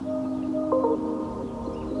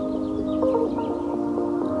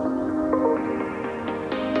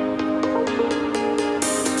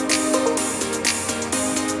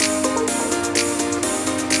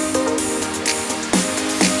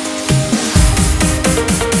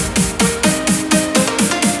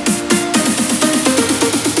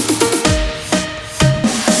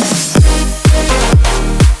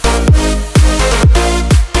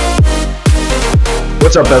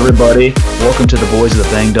What's up, everybody? Welcome to the Boys of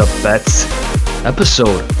the Banged Up Bets,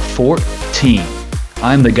 episode 14.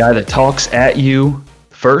 I'm the guy that talks at you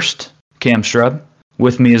first, Cam Streb.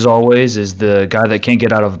 With me, as always, is the guy that can't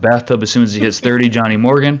get out of a bathtub as soon as he hits 30, Johnny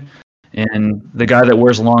Morgan, and the guy that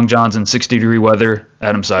wears long johns in 60-degree weather,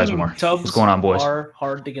 Adam Sizemore. Tubs What's going on, boys? are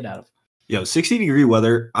hard to get out of. Yo, 60-degree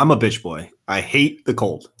weather, I'm a bitch boy. I hate the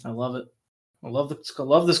cold. I love it. I love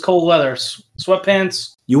this cold weather.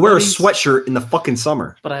 Sweatpants. You wear hoodies, a sweatshirt in the fucking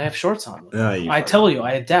summer. but I have shorts on. I tell you,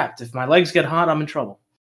 I adapt. If my legs get hot, I'm in trouble.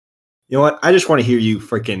 You know what? I just want to hear you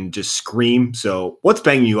freaking just scream. So what's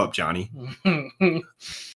banging you up, Johnny?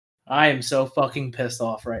 I am so fucking pissed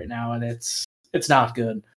off right now, and it's not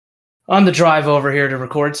good. On the drive over here to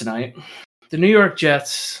record tonight, the New York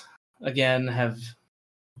Jets, again,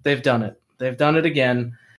 they've done it. They've done it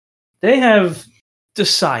again. They have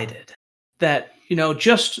decided that,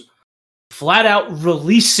 just flat out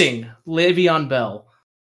releasing Le'Veon Bell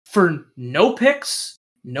for no picks,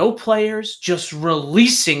 no players, just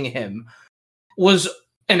releasing him was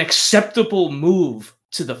an acceptable move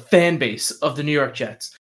to the fan base of the New York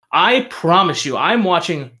Jets. I promise you, I'm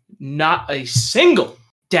watching not a single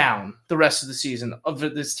down the rest of the season of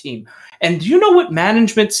this team. And do you know what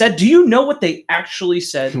management said? Do you know what they actually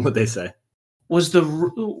said? What'd they say? Was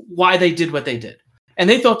why they did what they did. And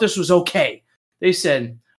they thought this was okay. They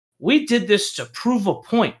said, we did this to prove a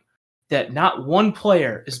point that not one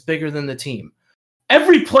player is bigger than the team.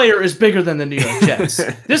 Every player is bigger than the New York Jets.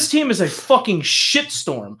 This team is a fucking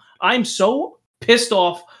shitstorm. I'm so pissed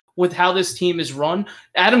off with how this team is run.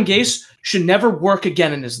 Adam Gase should never work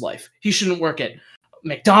again in his life. He shouldn't work at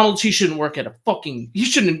McDonald's. He shouldn't work at he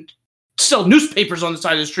shouldn't sell newspapers on the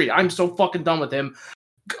side of the street. I'm so fucking done with him.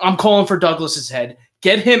 I'm calling for Douglas's head.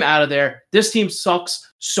 Get him out of there. This team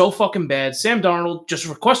sucks so fucking bad. Sam Darnold, just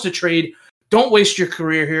request a trade. Don't waste your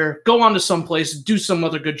career here. Go on to someplace. Do some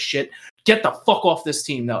other good shit. Get the fuck off this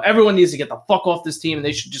team, though. Everyone needs to get the fuck off this team, and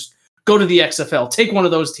they should just go to the XFL. Take one of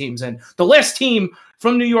those teams. And the last team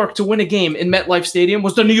from New York to win a game in MetLife Stadium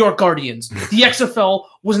was the New York Guardians. The XFL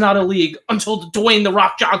was not a league until Dwayne "The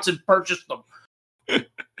Rock" Johnson purchased them.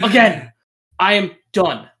 Again, I am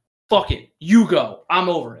done. Fuck it. You go. I'm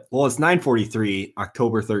over it. Well, it's 9:43,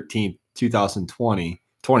 October 13th,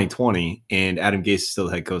 2020, and Adam Gase is still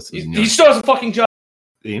the head coach. He still has a fucking job.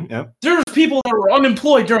 Yeah. There's people that were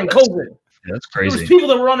unemployed during COVID. Yeah, that's crazy. There's people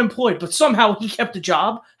that were unemployed, but somehow he kept a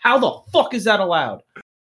job. How the fuck is that allowed?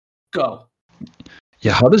 Go.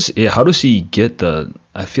 Yeah, how does he get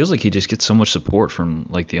it feels like he just gets so much support from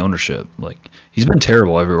the ownership. He's been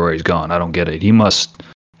terrible everywhere he's gone. I don't get it. He must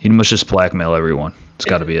just blackmail everyone. It's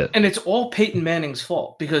got to be it. And it's all Peyton Manning's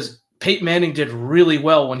fault because Peyton Manning did really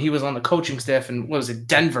well when he was on the coaching staff in,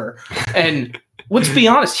 Denver. And let's be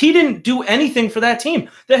honest, he didn't do anything for that team.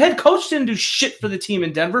 The head coach didn't do shit for the team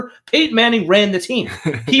in Denver. Peyton Manning ran the team.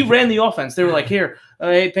 He ran the offense. They were like, here,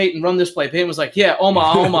 hey, Peyton, run this play. Peyton was like, yeah,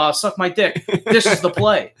 Oma, suck my dick. This is the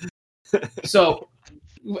play. So,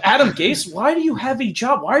 Adam Gase, why do you have a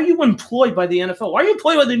job? Why are you employed by the NFL? Why are you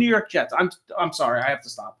employed by the New York Jets? I'm sorry, I have to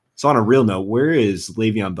stop. So on a real note, where is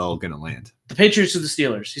Le'Veon Bell going to land? The Patriots to the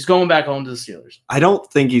Steelers. He's going back home to the Steelers. I don't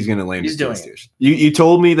think he's going to land. He's doing the Steelers. You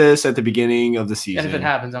told me this at the beginning of the season. And if it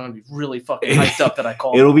happens, I'm going to be really fucking hyped up that I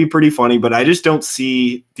called. It'll be pretty funny, but I just don't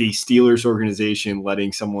see the Steelers organization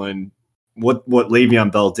letting someone what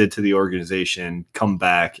Le'Veon Bell did to the organization come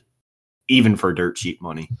back, even for dirt cheap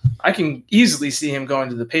money. I can easily see him going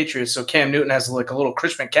to the Patriots, so Cam Newton has a little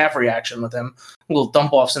Chris McCaffrey action with him, little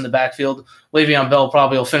dump-offs in the backfield. Le'Veon Bell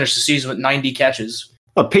probably will finish the season with 90 catches.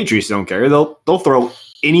 Well, Patriots don't care. They'll throw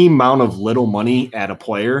any amount of little money at a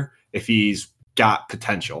player if he's got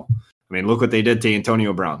potential. I mean, look what they did to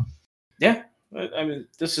Antonio Brown. Yeah, I mean,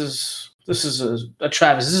 this is a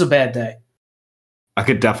Travis. This is a bad day. I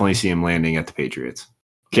could definitely see him landing at the Patriots.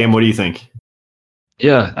 Cam, what do you think?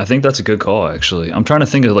 Yeah, I think that's a good call, actually. I'm trying to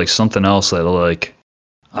think of something else that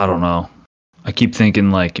I don't know. I keep thinking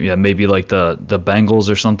maybe the Bengals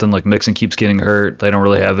or something. Mixon keeps getting hurt. They don't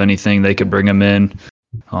really have anything. They could bring him in.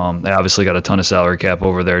 They obviously got a ton of salary cap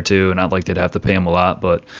over there too. Not like they'd have to pay him a lot,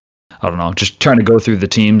 but I don't know. Just trying to go through the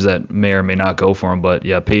teams that may or may not go for him. But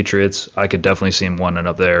yeah, Patriots, I could definitely see him winding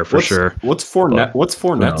up there for sure. What's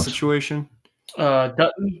Fournette's situation?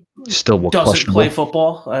 Still doesn't play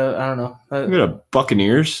football. I don't know. Look at the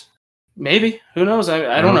Buccaneers. Maybe. Who knows?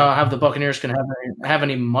 I don't know how the Buccaneers can have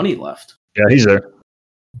any money left. Yeah, he's there.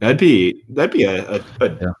 That'd be a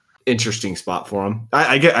interesting spot for him.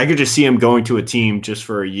 I could just see him going to a team just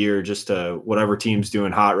for a year, just to whatever team's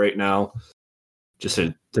doing hot right now, just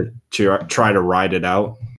to try to ride it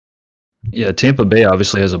out. Yeah, Tampa Bay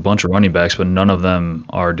obviously has a bunch of running backs, but none of them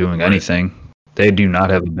are doing anything. They do not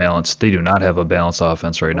have a balance. They do not have a balanced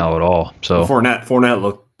offense right now at all. So Fournette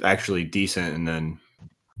looked actually decent, and then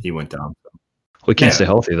he went down. we can't stay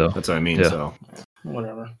healthy though. That's what I mean. Yeah. So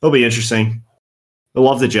Whatever. it'll be interesting. I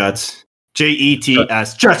love the Jets.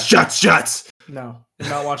 Jets. Jets. No, I'm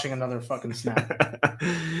not watching another fucking snap.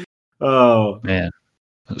 Oh Man,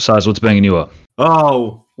 Size, what's banging you up?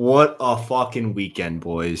 Oh, what a fucking weekend,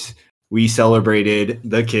 boys. We celebrated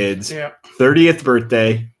the kid's 30th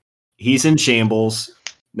birthday. He's in shambles,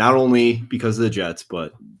 not only because of the Jets,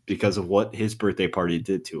 but because of what his birthday party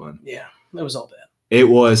did to him. Yeah, it was all bad. It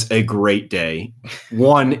was a great day.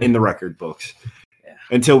 One in the record books. Yeah.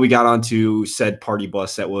 Until we got onto said party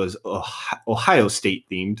bus that was Ohio State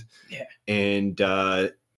themed. Yeah. And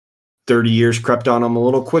 30 years crept on him a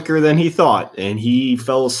little quicker than he thought. And he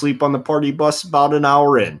fell asleep on the party bus about an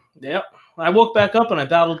hour in. Yep. I woke back up and I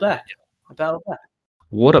battled back.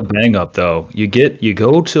 What a bang up though. You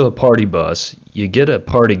go to a party bus, you get a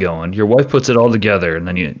party going, your wife puts it all together, and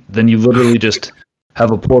then you literally just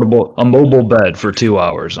have a mobile bed for 2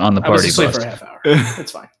 hours on the party I was asleep bus. for a half hour.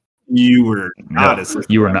 It's fine. You were not asleep.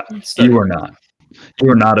 You were not. You were not. You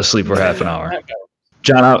were not asleep for half an hour.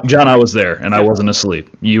 John, I was there, and I wasn't asleep.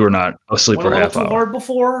 You were not asleep for half too hour. Hard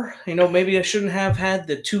before, maybe I shouldn't have had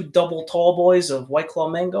the 2 double tall boys of White Claw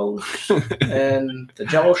mangoes and the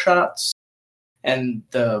Jello shots and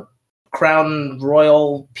the Crown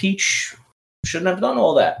Royal peach. Shouldn't have done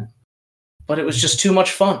all that, but it was just too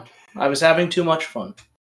much fun. I was having too much fun.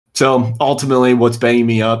 So ultimately, what's banging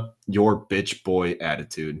me up? Your bitch boy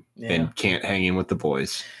attitude, and can't hang in with the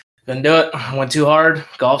boys. Couldn't do it. I went too hard.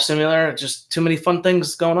 Golf simulator. Just too many fun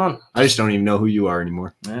things going on. I just don't even know who you are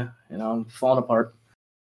anymore. Yeah, I'm falling apart.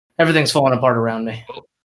 Everything's falling apart around me.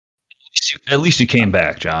 At least you came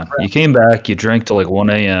back, John. You came back. You drank till like 1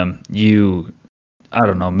 a.m. I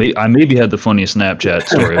don't know. I maybe had the funniest Snapchat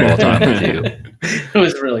story of all time with you. It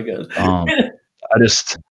was really good.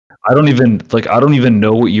 I don't even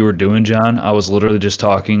know what you were doing, John. I was literally just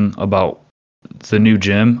talking about the new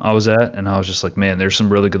gym I was at, and I was just like, man, there's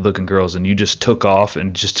some really good looking girls, and you just took off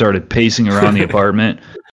and just started pacing around the apartment,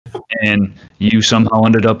 and you somehow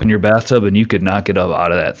ended up in your bathtub, and you could not get up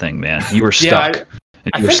out of that thing, man. You were stuck.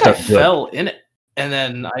 I think I fell in it, and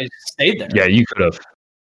then I stayed there. Yeah, you could have.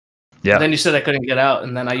 Yeah. And then you said I couldn't get out,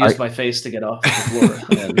 and then I used my face to get off the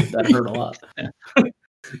floor, and that hurt a lot.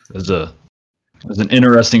 It was an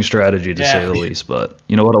interesting strategy to say the least, but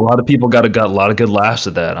you know what? A lot of people got a lot of good laughs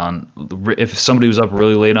at that. If somebody was up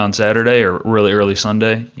really late on Saturday or really early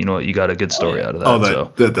Sunday, you know what? You got a good story out of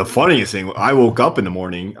that. The funniest thing, I woke up in the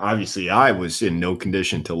morning. Obviously, I was in no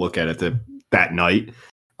condition to look at it that night.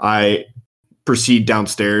 I proceed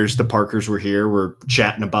downstairs. The Parkers were here. We're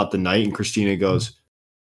chatting about the night, and Christina goes,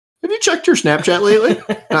 "Have you checked your Snapchat lately?"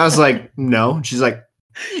 And I was like, "No." And she's like,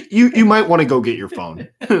 You might want to go get your phone.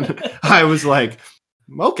 I was like,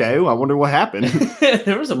 okay, well, I wonder what happened.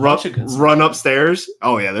 There was a bunch of good run upstairs.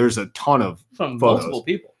 Oh yeah, there's a ton of from photos. Multiple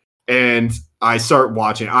people. And I start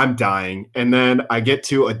watching. I'm dying, and then I get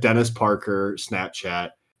to a Dennis Parker Snapchat,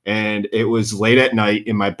 and it was late at night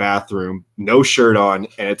in my bathroom, no shirt on,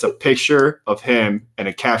 and it's a picture of him and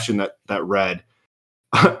a caption that read,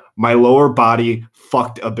 "My lower body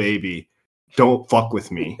fucked a baby. Don't fuck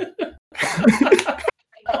with me."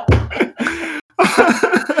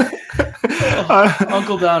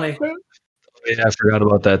 Uncle Donnie. Yeah, I forgot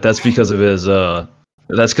about that. That's because of his.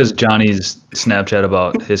 That's because Johnny's Snapchat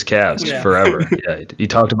about his cats forever. Yeah, he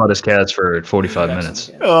talked about his cats for 45 minutes.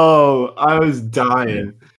 Oh, I was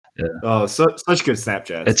dying. Yeah. Oh, such good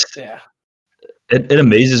Snapchats. It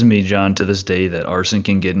amazes me, John, to this day that arson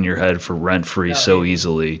can get in your head for rent free so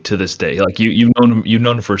easily. To this day, like you've known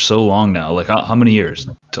him for so long now. Like how many years?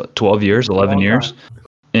 12 years? 11 years?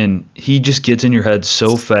 And he just gets in your head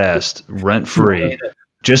so fast, rent free.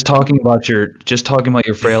 Just talking about your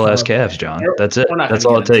frail ass calves, John. That's it. That's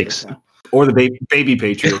all it takes. Or the baby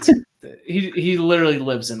Patriots. He literally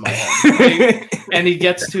lives in my head, and he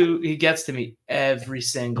gets to me every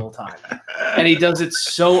single time, and he does it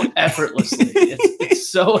so effortlessly. It's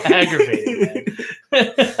so aggravating,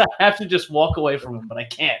 man. I have to just walk away from him, but I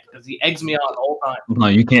can't because he eggs me on the whole time. No,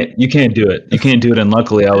 you can't do it. You can't do it. And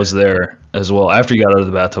luckily, I was there as well. After you got out of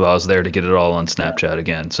the bathtub, I was there to get it all on Snapchat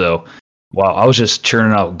again. So, wow, I was just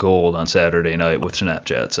churning out gold on Saturday night with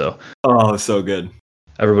Snapchat. So, so good.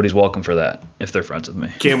 Everybody's welcome for that if they're friends with me.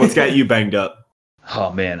 Cam, what's got you banged up?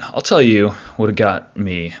 Oh man, I'll tell you what got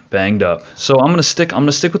me banged up. So I'm gonna stick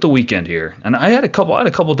with the weekend here, and I had a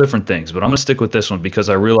couple different things, but I'm gonna stick with this one because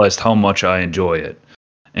I realized how much I enjoy it,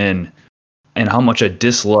 and how much I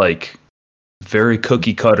dislike very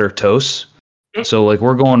cookie cutter toasts. So like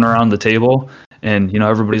we're going around the table, And,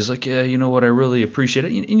 everybody's like, yeah, you know what? I really appreciate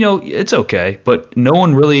it. It's okay. But no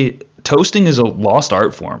one really, toasting is a lost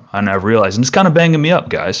art form. And I've realized, and it's kind of banging me up,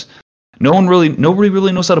 guys. Nobody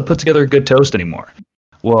really knows how to put together a good toast anymore.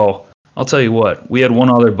 Well, I'll tell you what, we had one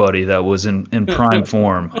other buddy that was in prime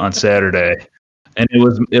form on Saturday. And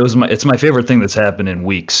it's my favorite thing that's happened in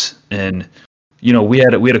weeks. And, we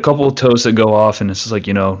had a couple of toasts that go off, and it's just like,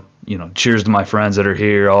 cheers to my friends that are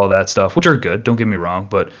here, all that stuff, which are good. Don't get me wrong.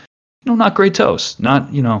 But, not great toasts,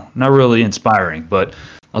 not really inspiring. But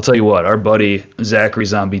I'll tell you what, our buddy Zachary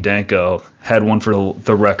Zombie Danko had one for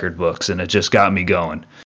the record books, and it just got me going.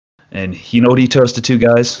 And you know what he toasted to,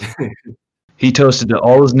 guys? He toasted to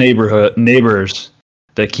all his neighbors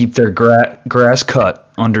that keep their grass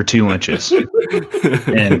cut under 2 inches.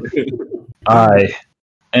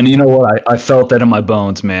 And you know what? I felt that in my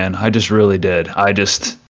bones, man. I just really did.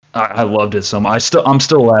 I loved it so much. I'm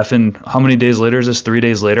still laughing. How many days later is this? 3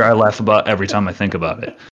 days later? I laugh about every time I think about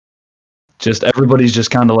it. Just everybody's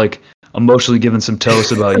just kind of like emotionally giving some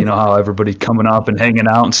toast about, how everybody coming up and hanging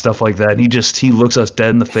out and stuff like that. And he looks us dead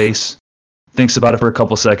in the face, thinks about it for a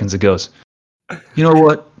couple seconds, and goes, you know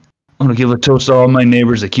what? I'm gonna give a toast to all my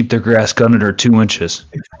neighbors that keep their grass cut under 2 inches.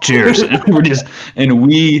 Cheers. And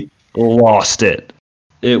we lost it.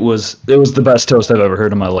 It was the best toast I've ever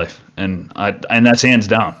heard in my life, and that's hands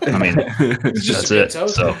down. I mean, that's it.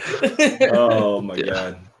 Toast. So, oh my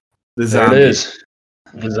god, there it is,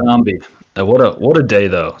 the zombie. What a day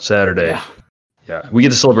though, Saturday. Yeah, we get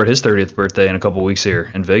to celebrate his 30th birthday in a couple weeks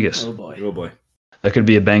here in Vegas. Oh boy, oh boy, that could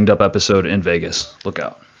be a banged up episode in Vegas. Look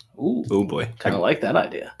out. Ooh, oh boy, kind of like that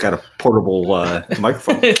idea. Got a portable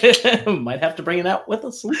microphone. Might have to bring it out with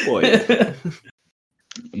us. Oh boy,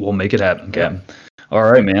 we'll make it happen, Captain. All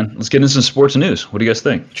right, man. Let's get into some sports news. What do you guys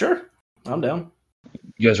think? Sure. I'm down.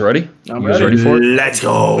 You guys ready? I'm you guys ready. ready for it? Let's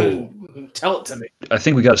go. Tell it to me. I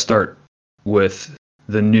think we got to start with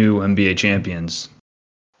the new NBA champions,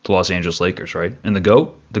 the Los Angeles Lakers, right? And the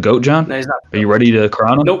GOAT, John? No, he's not. Are you ready to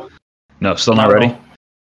crown him? Nope. No, still not ready?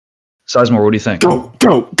 Sizemore, what do you think? Go.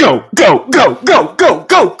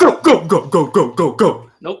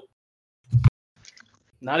 Nope.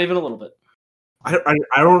 Not even a little bit. I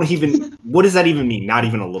don't even. What does that even mean? Not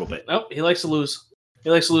even a little bit. Nope. He likes to lose. He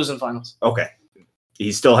likes to lose in finals. Okay.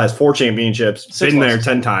 He still has 4 championships. 6 been there losses.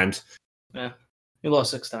 10 times. Yeah. He lost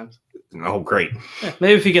 6 times. Oh, great. Yeah,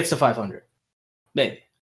 maybe if he gets to 500. Maybe.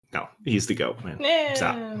 No, he's the GOAT, man.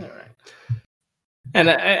 Stop. All right.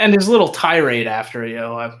 And his little tirade after,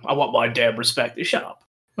 I want my damn respect. Shut up.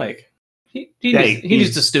 Like, he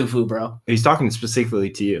needs to stew food, bro. He's talking specifically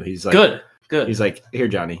to you. He's like, Good. He's like, here,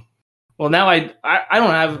 Johnny. Well, now I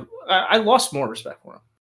don't have. I lost more respect for him.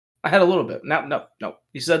 I had a little bit. No.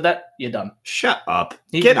 You said that, you're done. Shut up.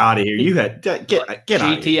 Get out of here. You had get out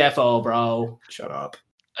of here. GTFO, bro. Shut up.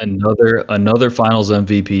 Another Finals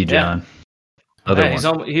MVP, John.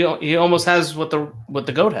 Yeah. He almost has what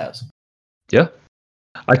the GOAT has. Yeah.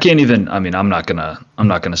 I can't even. I mean, I'm not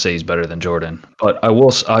gonna say he's better than Jordan, but I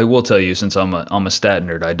will tell you, since I'm a stat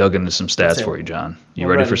nerd, I dug into some stats for you, John. You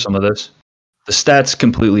ready for some of this? The stats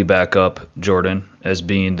completely back up Jordan as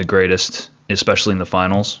being the greatest, especially in the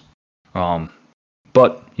finals.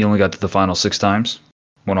 But he only got to the final 6 times,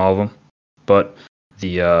 won all of them. But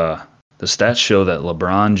the stats show that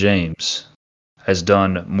LeBron James has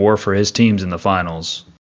done more for his teams in the finals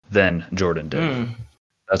than Jordan did.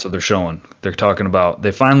 That's what they're showing. They're talking about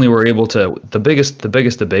they finally were able to. The biggest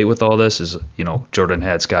debate with all this is, Jordan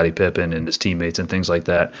had Scottie Pippen and his teammates and things like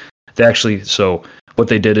that. So what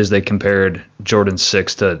they did is they compared Jordan's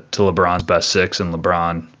 6 to LeBron's best 6, and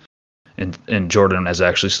LeBron and Jordan is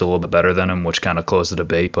actually still a little bit better than him, which kind of closed the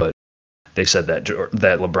debate. But they said that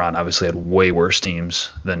LeBron obviously had way worse teams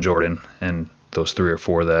than Jordan, and those 3 or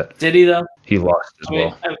 4 that did he though? He lost as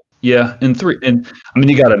well. Yeah, in 3, and I mean,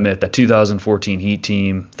 you got to admit that 2014 Heat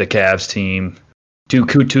team, the Cavs team, two of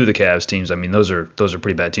the Cavs teams. I mean, those are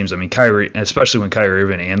pretty bad teams. I mean, Kyrie, especially when Kyrie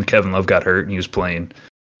Irving and Kevin Love got hurt, and he was playing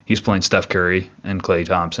Steph Curry and Klay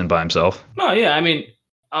Thompson by himself. No, yeah, I mean,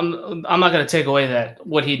 I'm not going to take away that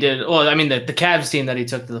what he did. Well, I mean, the Cavs team that he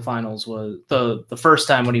took to the finals was the first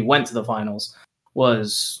time when he went to the finals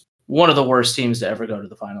was one of the worst teams to ever go to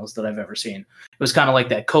the finals that I've ever seen. It was kind of like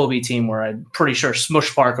that Kobe team where I'm pretty sure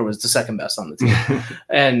Smush Parker was the second best on the team.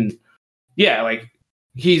 And yeah, like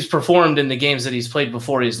he's performed in the games that he's played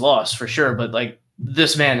before he's lost for sure. But like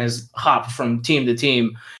this man has hopped from team to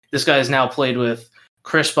team. This guy has now played with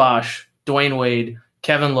Chris Bosh, Dwayne Wade,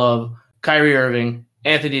 Kevin Love, Kyrie Irving,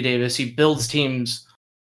 Anthony Davis. He builds teams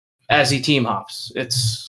as he team hops.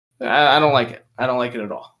 I don't like it. I don't like it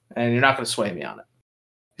at all. And you're not going to sway me on it.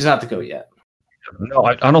 He's not the GOAT yet. No,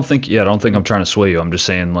 I don't think. Yeah, I don't think I'm trying to sway you. I'm just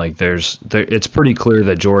saying like it's pretty clear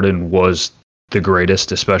that Jordan was the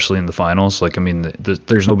greatest, especially in the finals. Like I mean,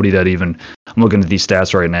 there's nobody that even. I'm looking at these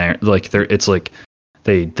stats right now. Like it's like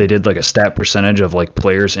they did like a stat percentage of like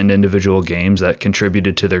players in individual games that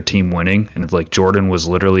contributed to their team winning, and like Jordan was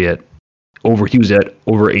literally he was at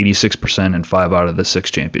over 86% in 5 out of the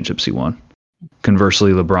 6 championships he won.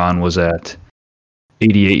 Conversely, LeBron was at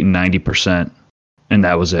 88 and 90%. And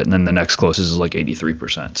that was it. And then the next closest is like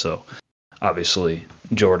 83%. So obviously,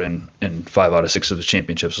 Jordan in 5 out of 6 of the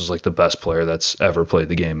championships was like the best player that's ever played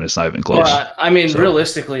the game, and it's not even close. Well, I mean,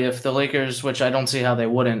 realistically, if the Lakers, which I don't see how they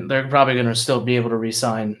wouldn't, they're probably going to still be able to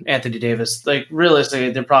re-sign Anthony Davis. Like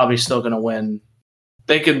realistically, they're probably still going to win.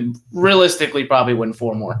 They could realistically probably win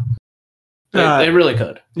 4 more. They really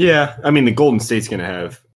could. Yeah, I mean, the Golden State's going to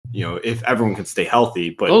have. If everyone can stay healthy,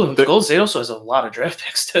 but Golden State also has a lot of draft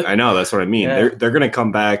picks too. I know, that's what I mean. Yeah. They're going to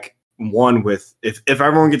come back with if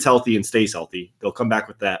everyone gets healthy and stays healthy, they'll come back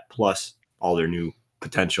with that plus all their new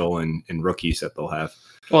potential and rookies that they'll have.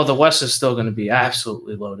 Well, the West is still going to be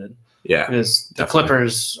absolutely loaded. Yeah, because the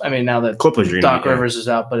Clippers. I mean, now that Doc Rivers is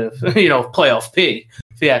out, but if playoff P,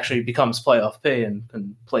 if he actually becomes playoff P and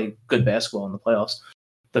can play good basketball in the playoffs,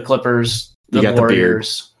 the Clippers, the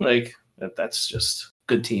Warriors, that's just.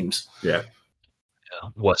 Good teams. Yeah.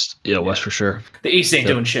 West for sure. The East ain't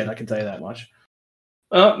doing shit, I can tell you that much.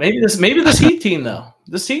 Maybe this Heat team though.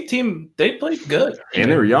 This Heat team, they played good.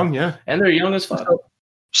 And they were young, yeah. And they're young as fuck.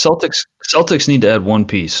 Celtics need to add one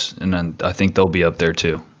piece, and then I think they'll be up there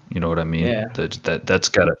too. You know what I mean? Yeah. That's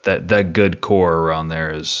got that good core around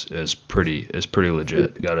there is pretty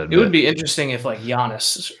legit. Gotta admit. It would be interesting if like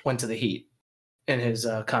Giannis went to the Heat in his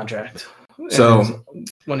contract. So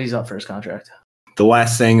when he's up for his contract. The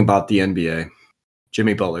last thing about the NBA,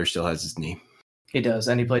 Jimmy Butler still has his knee. He does,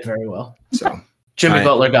 and he played very well. So Jimmy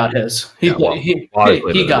Butler got his. He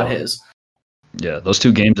got his. Yeah, those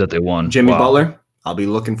 2 games that they won. Jimmy Butler, I'll be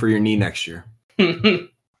looking for your knee next year.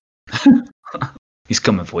 He's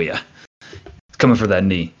coming for you. He's coming for that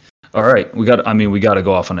knee. All right, we got to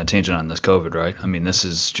go off on a tangent on this COVID, right? I mean, this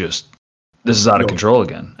is out of control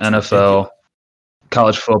again. NFL,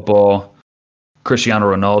 college football.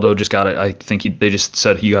 Cristiano Ronaldo just got it. I think they just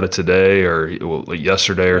said he got it today or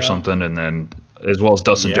yesterday or something, and then as well as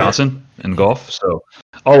Dustin Johnson in golf. So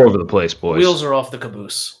all over the place, boys. Wheels are off the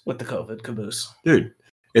caboose with the COVID caboose. Dude,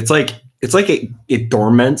 it's like it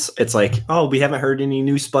dormants. It's like, oh, we haven't heard any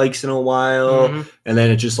new spikes in a while, and then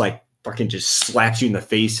it just like fucking just slaps you in the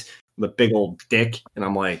face with a big old dick, and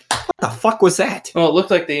I'm like, what the fuck was that? Well, it looked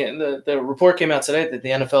like the report came out today that the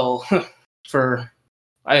NFL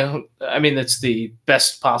I mean, it's the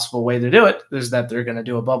best possible way to do it is that they're going to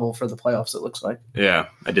do a bubble for the playoffs. It looks like. Yeah,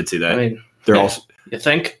 I did see that. I mean, you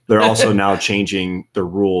think they're also now changing the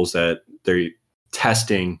rules that they're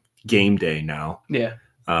testing game day now. Yeah.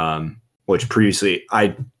 Which previously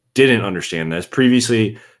I didn't understand this.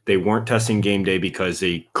 Previously, they weren't testing game day because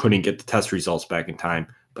they couldn't get the test results back in time.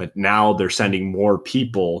 But now they're sending more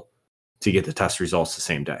people to get the test results the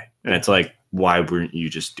same day. And it's like, why weren't you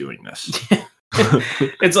just doing this?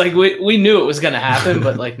 It's like we knew it was going to happen,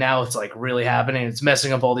 but like now it's like really happening. It's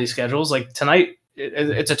messing up all these schedules. Like tonight,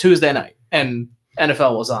 it's a Tuesday night and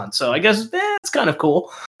NFL was on. So I guess it's kind of cool.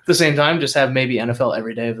 At the same time, just have maybe NFL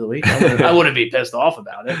every day of the week. I wouldn't be pissed off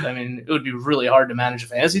about it. I mean, it would be really hard to manage a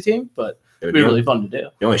fantasy team, but it would be really fun to do.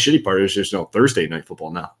 The only shitty part is there's no Thursday night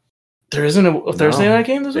football now. There isn't a Thursday night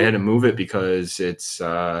game this week? They had to move it because it's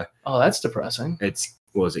that's depressing.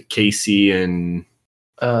 Was it KC and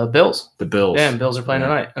Bills. The Bills. Yeah, and Bills are playing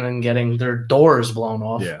tonight and then getting their doors blown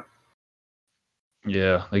off. Yeah.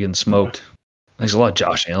 Yeah, they're getting smoked. Thanks a lot.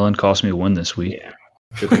 Josh Allen cost me a win this week. Yeah.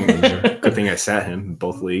 Good thing I sat him in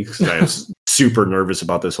both leagues. I was super nervous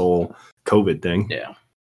about this whole COVID thing. Yeah.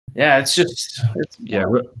 Yeah, it's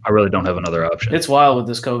I really don't have another option. It's wild with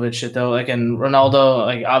this COVID shit though. Like, and Ronaldo,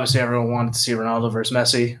 like obviously everyone wanted to see Ronaldo versus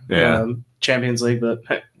Messi, Champions League, but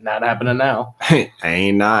not happening now.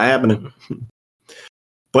 Ain't not happening.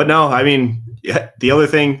 But no, I mean,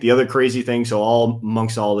 the other crazy thing. So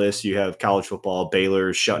amongst all this, you have college football.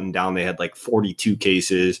 Baylor shutting down. They had like 42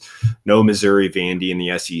 cases. No Missouri Vandy in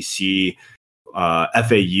the SEC.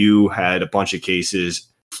 FAU had a bunch of cases.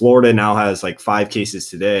 Florida now has like 5 cases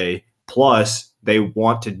today. Plus, they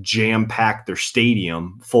want to jam pack their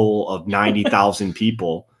stadium full of 90,000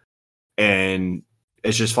 people, and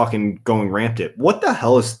it's just fucking going rampant. What the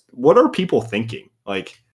hell what are people thinking?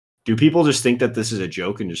 Like, do people just think that this is a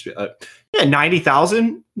joke and just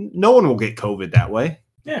 90,000? No one will get COVID that way.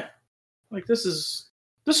 Yeah, like this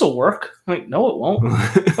will work. Like, no, it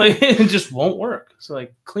won't. Like, it just won't work. So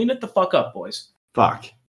like, clean it the fuck up, boys. Fuck.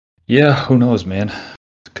 Yeah, who knows, man?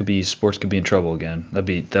 Sports could be in trouble again.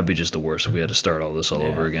 That'd be just the worst if we had to start all this all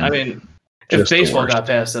over again. I mean, Just if the baseball worst. got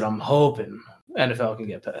past it, I'm hoping NFL can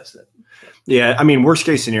get past it. Yeah, I mean, worst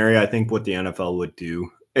case scenario, I think what the NFL would do,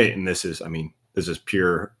 and this is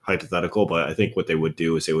pure hypothetical, but I think what they would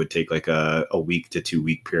do is they would take like a week to 2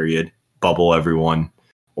 week period, bubble everyone,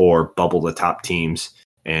 or bubble the top teams,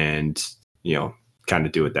 and kind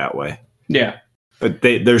of do it that way. Yeah, but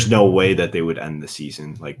there's no way that they would end the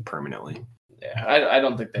season like permanently. Yeah, I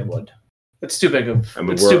don't think they would. It's too big of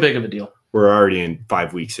too big of a deal. We're already in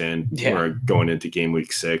 5 weeks in. Yeah. We're going into game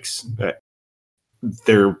week 6.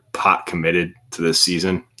 They're pot committed to this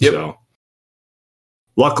season. Yep. So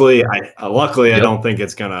luckily, I don't think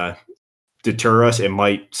it's gonna deter us. It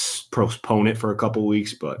might postpone it for a couple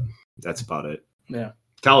weeks, but that's about it. Yeah.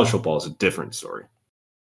 College football is a different story.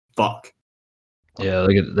 Fuck. Yeah,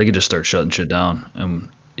 they could just start shutting shit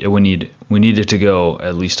down. We need it to go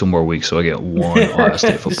at least 2 more weeks so I get one Ohio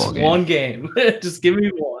State football game. One game. Just give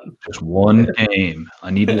me one. Just one game.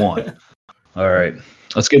 I need one. All right.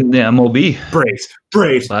 Let's get into MLB.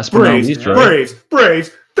 Braves. Last but not least, right?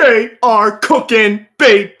 Braves. They are cooking,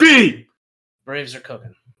 baby. Braves are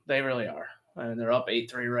cooking. They really are. I mean, they're up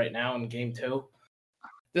 8-3 right now in game 2.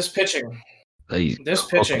 This pitching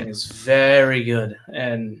is very good,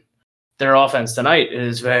 and their offense tonight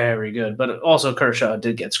is very good. But also Kershaw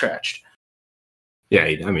did get scratched. Yeah,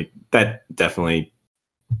 I mean that definitely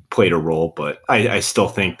played a role, but I still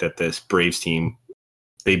think that this Braves team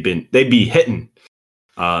they'd be hitting.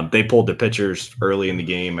 They pulled the pitchers early in the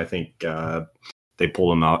game. I think they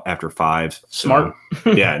pulled them out after 5. Smart.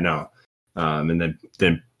 Yeah, no. And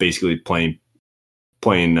then basically playing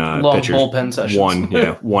long pitchers bullpen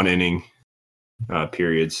sessions. one inning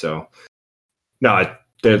period. So no,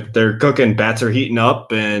 they're cooking. Bats are heating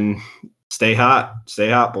up, and stay hot,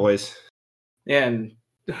 boys. Yeah,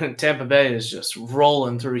 and Tampa Bay is just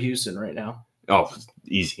rolling through Houston right now. Oh,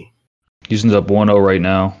 easy. Houston's up 1-0 right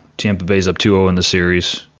now. Tampa Bay's up 2-0 in the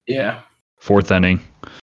series. Yeah. 4th inning.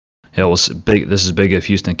 Yeah, well, this is big if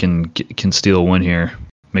Houston can steal a win here.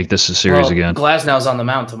 Make this a series again. Glasnow's on the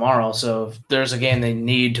mound tomorrow, so if there's a game they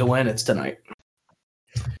need to win, it's tonight.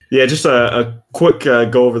 Yeah, just a quick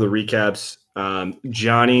go over the recaps.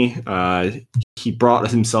 Johnny, he brought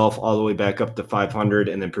himself all the way back up to 500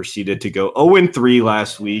 and then proceeded to go 0-3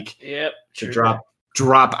 last week. Yep. To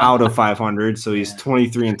drop out of 500, so he's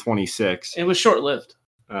 23-26. It was short-lived.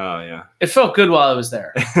 Oh yeah. It felt good while I was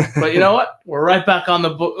there, but you know what? We're right back on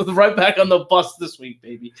the bus this week,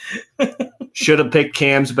 baby. Should have picked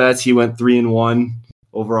Cam's bets. He went 3-1.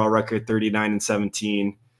 Overall record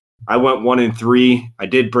 39-17. I went 1-3. I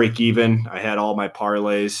did break even. I had all my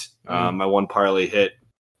parlays. My one parlay hit,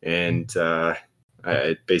 and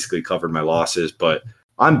I basically covered my losses. But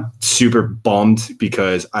I'm super bummed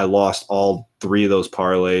because I lost all 3 of those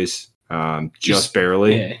parlays. Just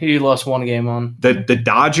barely. Yeah, he lost one game on the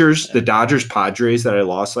Dodgers Padres that I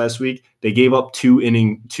lost last week. They gave up 2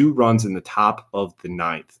 runs in the top of the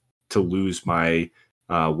 9th to lose my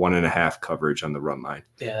 1.5 coverage on the run line.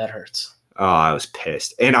 Yeah, that hurts. Oh, I was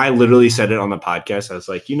pissed, and I literally said it on the podcast. I was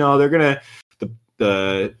like, they're gonna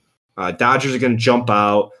the Dodgers are gonna jump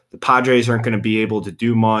out. The Padres aren't gonna be able to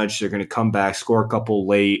do much. They're gonna come back, score a couple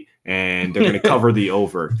late, and they're gonna cover the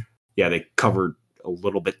over. Yeah, they covered a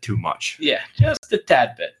little bit too much. Yeah, just a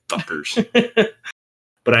tad bit. Fuckers.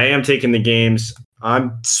 But I am taking the games.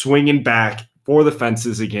 I'm swinging back for the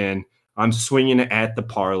fences again. I'm swinging at the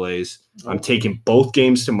parlays. I'm taking both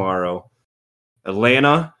games tomorrow.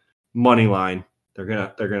 Atlanta money line. They're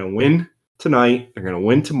gonna win tonight. They're gonna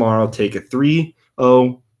win tomorrow. Take a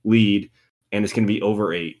 3-0 lead, and it's gonna be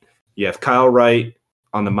over 8. You have Kyle Wright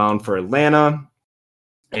on the mound for Atlanta,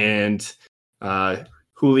 and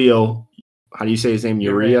Julio. How do you say his name?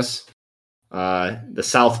 Urias. The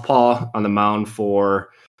southpaw on the mound for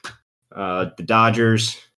the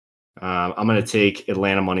Dodgers. I'm going to take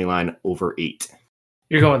Atlanta money line over 8.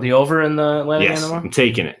 You're going with the over in the Atlanta game tomorrow? I'm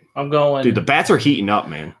taking it. I'm going. Dude, the bats are heating up,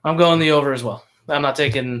 man. I'm going the over as well. I'm not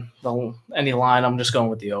taking any line. I'm just going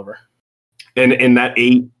with the over. And in that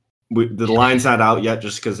 8, the line's not out yet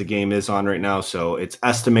just because the game is on right now. So it's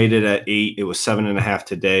estimated at 8. It was 7.5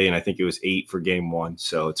 today, and I think it was 8 for game 1.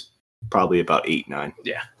 So it's probably about 8-9.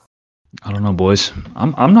 Yeah. I don't know, boys.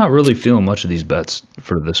 I'm not really feeling much of these bets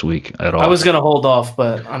for this week at all. I was gonna hold off,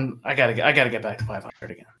 but I gotta get back to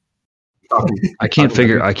 500 again. I can't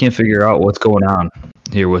figure out what's going on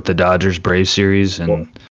here with the Dodgers Braves series, and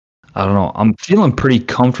I don't know. I'm feeling pretty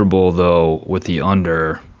comfortable though with the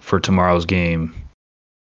under for tomorrow's game.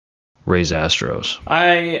 Rays Astros.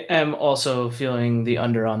 I am also feeling the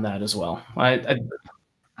under on that as well. I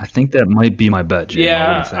I think that might be my bet, Jay.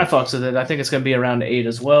 Yeah, I fucks with it. I think it's going to be around 8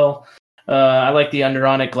 as well. I like the under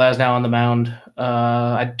on it. Glasnow on the mound.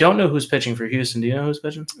 I don't know who's pitching for Houston. Do you know who's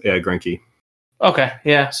pitching? Yeah, Greinke. Okay,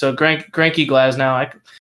 yeah. So Greinke, Glasnow.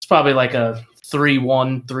 It's probably like a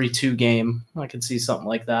 3-1, 3-2 game. I could see something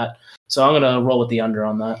like that. So I'm going to roll with the under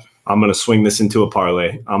on that. I'm going to swing this into a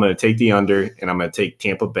parlay. I'm going to take the under, and I'm going to take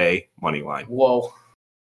Tampa Bay money line. Whoa.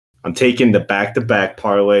 I'm taking the back-to-back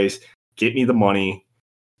parlays. Get me the money.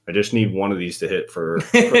 I just need one of these to hit for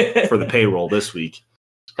the payroll this week.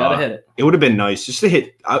 Gotta hit it. It would have been nice just to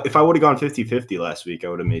hit. If I would have gone 50-50 last week, I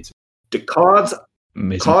would have made some. The cards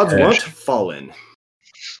won't fall in.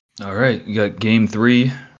 All right. You got game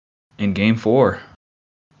 3 and game 4.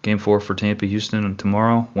 Game 4 for Tampa, Houston, and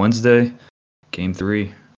tomorrow, Wednesday. Game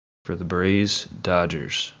 3 for the Braves,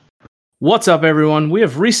 Dodgers. What's up, everyone? We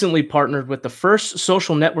have recently partnered with the first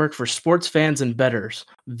social network for sports fans and bettors,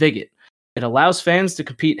 Viget. It allows fans to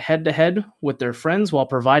compete head-to-head with their friends while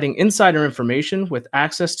providing insider information with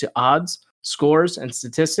access to odds, scores, and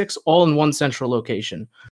statistics all in one central location.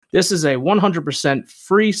 This is a 100%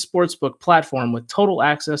 free sportsbook platform with total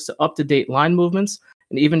access to up-to-date line movements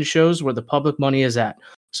and even shows where the public money is at.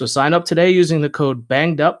 So sign up today using the code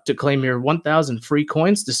BANGEDUP to claim your 1,000 free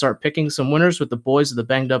coins to start picking some winners with the boys of the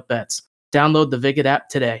Banged Up Bets. Download the Viget app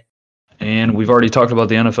today. And we've already talked about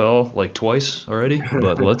the NFL like twice already,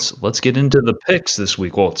 but let's get into the picks this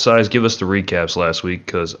week. Well, Size, give us the recaps last week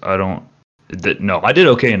because I did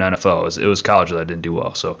okay in NFL. It was college that I didn't do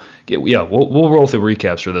well. So we'll roll through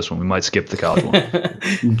recaps for this one. We might skip the college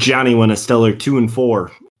one. Johnny went a stellar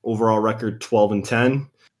 2-4, overall record 12-10.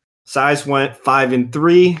 Size went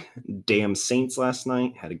 5-3. Damn Saints last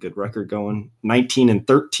night had a good record going,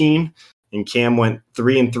 19-13, and Cam went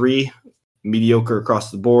 3-3. Mediocre across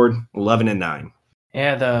the board, 11-9.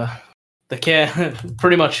 Yeah, the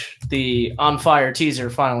pretty much the on fire teaser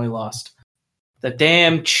finally lost. The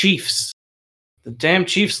damn Chiefs. The damn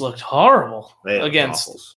Chiefs looked horrible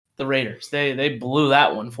against the Raiders. They blew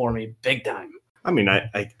that one for me big time. I mean, I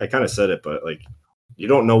kind of said it, but like you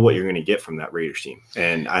don't know what you're going to get from that Raiders team,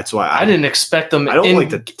 and that's why I didn't expect them. I don't like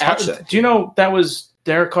to touch that. Do you know that was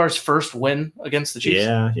Derek Carr's first win against the Chiefs?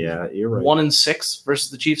 Yeah, you're right. 1-6 versus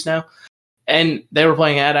the Chiefs now. And they were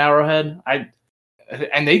playing at Arrowhead.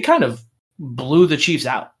 And they kind of blew the Chiefs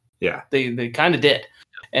out. Yeah. They kind of did.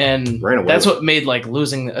 And that's what made like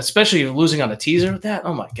especially losing on a teaser with that.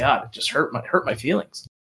 Oh my God, it just hurt my feelings.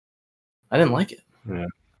 I didn't like it. Yeah.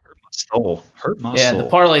 Hurt my soul. Yeah, the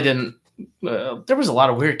parlay didn't. There was a lot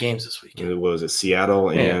of weird games this week. What was it? Seattle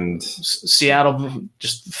and Seattle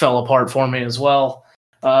just fell apart for me as well.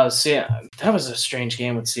 That was a strange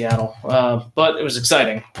game with Seattle, but it was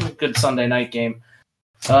exciting. Good Sunday night game.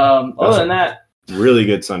 Other than that, really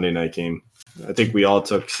good Sunday night game. I think we all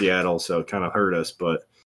took Seattle, so it kind of hurt us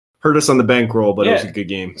on the bankroll, but it was a good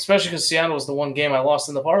game. Especially because Seattle was the one game I lost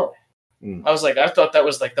in the parlay. I was like, I thought that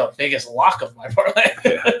was like the biggest lock of my parlay.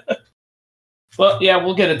 Yeah. But yeah,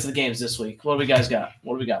 we'll get into the games this week. What do we guys got?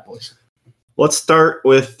 What do we got, boys? Let's start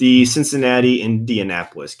with the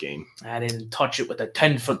Cincinnati-Indianapolis game. I didn't touch it with a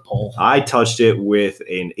 10-foot pole. I touched it with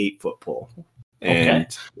an 8-foot pole. And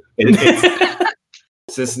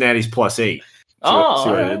Cincinnati's +8. See what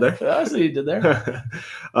I did there? I see what you did there.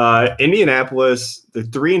 Indianapolis, they're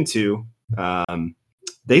 3-2.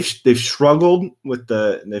 They've struggled with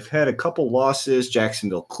they've had a couple losses.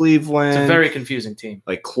 Jacksonville, Cleveland. It's a very confusing team.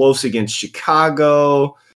 Like close against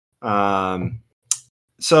Chicago.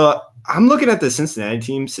 So I'm looking at the Cincinnati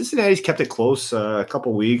team. Cincinnati's kept it close a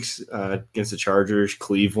couple weeks against the Chargers,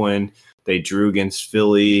 Cleveland. They drew against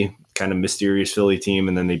Philly, kind of mysterious Philly team,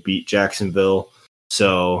 and then they beat Jacksonville.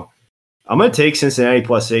 So I'm going to take Cincinnati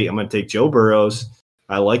 +8. I'm going to take Joe Burrows.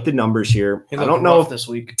 I like the numbers here. I don't know if this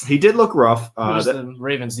week he did look rough. The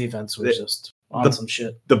Ravens defense was just on some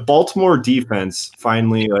shit. The Baltimore defense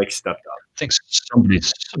finally stepped up. I think somebody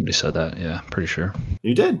said that. Yeah, pretty sure.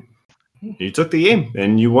 You did. You took the game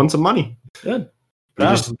and you won some money. Good.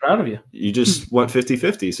 Proud of you. You just went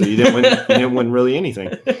 50-50, so you didn't win. You didn't win really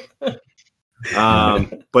anything. But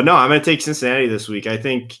no, I'm going to take Cincinnati this week. I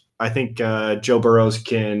think Joe Burrows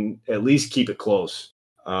can at least keep it close.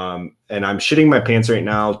 And I'm shitting my pants right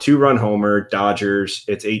now. 2-run homer, Dodgers.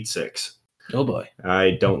 It's 8-6. Oh boy,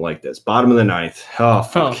 I don't like this. Bottom of the ninth. Oh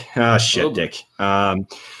fuck. Oh shit, Dick.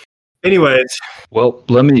 Anyways, well,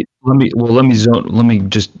 let me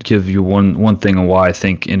just give you one thing on why I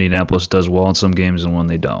think Indianapolis does well in some games and when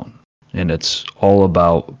they don't, and it's all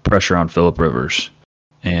about pressure on Phillip Rivers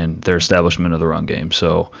and their establishment of the run game.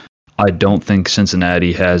 So I don't think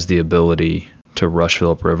Cincinnati has the ability to rush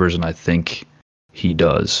Phillip Rivers, and I think he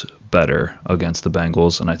does better against the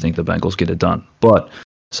Bengals, and I think the Bengals get it done. But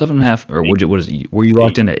 7.5, or what is it? Were you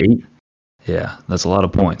locked in at 8? Yeah, that's a lot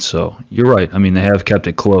of points. So you're right. I mean, they have kept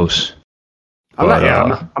it close. I'm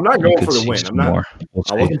not going for the win.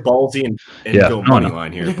 I wasn't ballsy and go money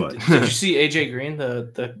line here, but did you see AJ Green,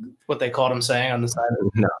 the what they called him saying on the side?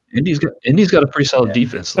 No. Indy's got a pretty solid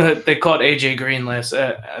defense. They called AJ Green last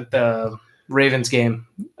at the Ravens game.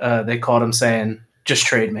 They called him saying, "Just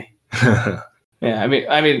trade me." Yeah, I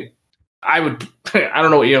mean, I would. I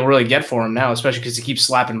don't know what you'll really get for him now, especially because he keeps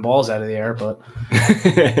slapping balls out of the air. But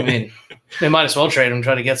I mean, they might as well trade him,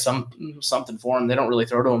 try to get something for him. They don't really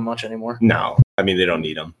throw to him much anymore. No, I mean, they don't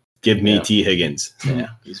need him. Give me T. Higgins. Yeah,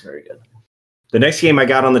 he's very good. The next game I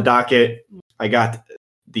got on the docket, I got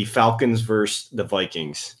the Falcons versus the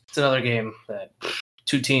Vikings. It's another game that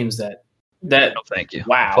two teams that. Oh, thank you.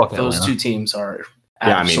 Wow, Fuck those Atlanta. two teams are.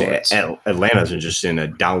 Yeah, I mean, Atlanta's just in a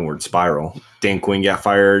downward spiral. Dan Quinn got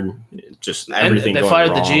fired. Just everything. And they going fired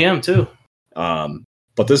wrong. the GM too.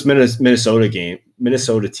 But this Minnesota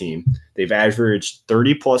team, they've averaged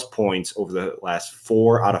 30 plus points over the last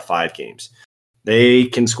 4 out of 5 games. They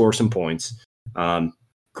can score some points.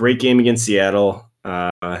 Great game against Seattle.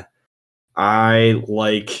 I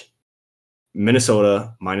like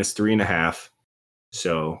Minnesota minus 3.5.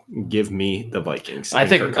 So give me the Vikings. I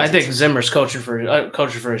think Zimmer's coaching for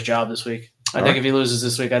his job this week. I think if he loses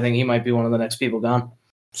this week, I think he might be one of the next people gone.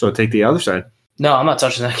 So take the other side. No, I'm not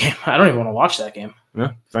touching that game. I don't even want to watch that game.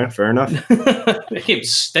 Yeah, fair enough. That game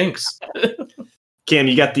stinks. Cam,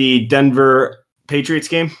 you got the Denver Patriots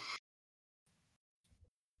game?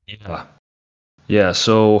 Yeah. Yeah,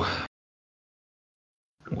 so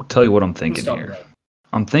I'll tell you what I'm thinking here.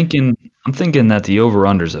 I'm thinking that the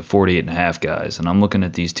over-under's at 48.5, guys, and I'm looking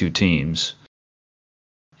at these two teams,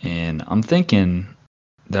 and I'm thinking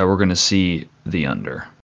that we're going to see the under.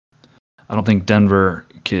 I don't think Denver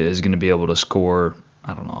is going to be able to score.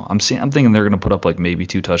 I don't know. I'm thinking they're going to put up like maybe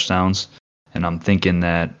 2 touchdowns, and I'm thinking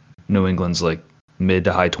that New England's like mid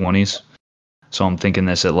to high 20s. So I'm thinking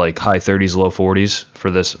this at like high 30s, low 40s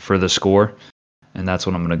for the score, and that's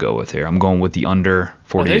what I'm going to go with here. I'm going with the under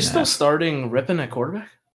 48. Are they still starting Rippon at quarterback?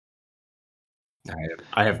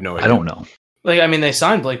 I have no idea. I don't know. Like, I mean, they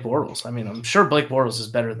signed Blake Bortles. I mean, I'm sure Blake Bortles is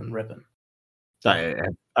better than Rippon. I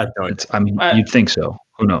have no idea. I mean, you'd think so.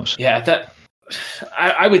 Who knows? Yeah,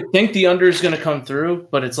 I would think the under is going to come through,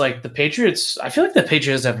 but it's like the Patriots. I feel like the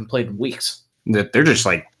Patriots haven't played in weeks. They're just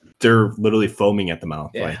like they're literally foaming at the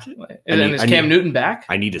mouth. Yeah. Is Cam Newton back?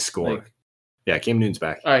 I need to score. Yeah, Cam Newton's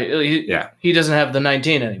back. All right. He doesn't have the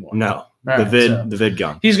 19 anymore. No, the vid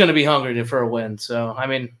gun. He's going to be hungry for a win. So I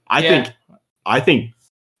mean, I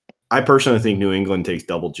personally think New England takes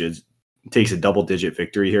a double-digit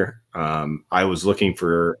victory here. I was looking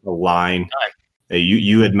for a line.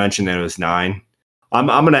 You had mentioned that it was 9. I'm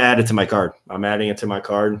going to add it to my card. I'm adding it to my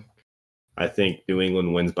card. I think New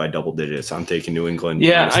England wins by double digits. I'm taking New England.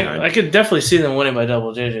 Yeah, I could definitely see them winning by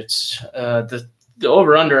double digits. The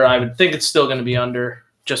over-under, I would think it's still going to be under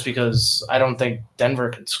just because I don't think Denver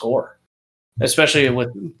can score, especially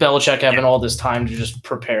with Belichick having all this time to just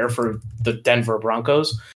prepare for the Denver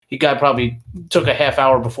Broncos. He probably took a half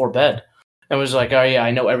hour before bed and was like, oh, yeah,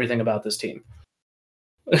 I know everything about this team.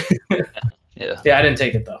 Yeah, I didn't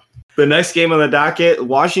take it, though. The next game on the docket,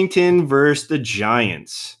 Washington versus the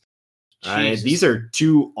Giants. These are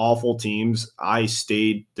 2 awful teams. I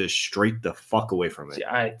stayed straight the fuck away from it.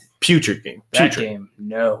 Putrid game. That game,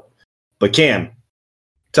 no. But Cam,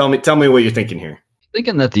 tell me what you're thinking here.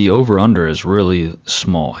 Thinking that the over-under is really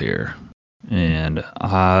small here, and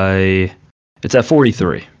it's at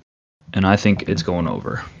 43, and I think it's going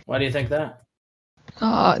over. Why do you think that?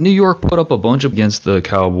 New York put up a bunch against the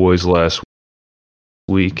Cowboys last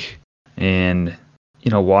week, and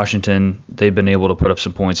Washington, they've been able to put up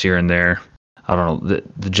some points here and there. I don't know.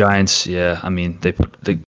 The Giants, I mean,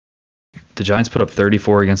 the Giants put up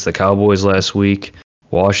 34 against the Cowboys last week.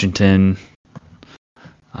 Washington,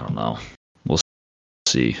 I don't know. We'll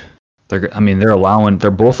see. They're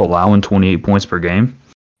both allowing 28 points per game.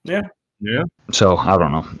 Yeah. So I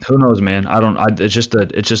don't know. Who knows, man? It's just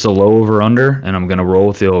a low over under, and I'm gonna roll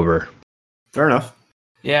with the over. Fair enough.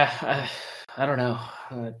 Yeah, I don't know.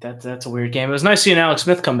 That's a weird game. It was nice seeing Alex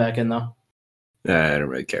Smith come back in, though. I don't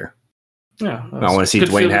really care. Yeah, I want to see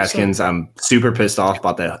Dwayne Haskins. I'm super pissed off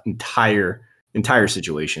about that entire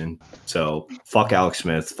situation. So fuck Alex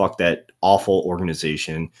Smith. Fuck that awful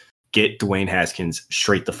organization. Get Dwayne Haskins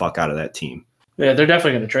straight the fuck out of that team. Yeah, they're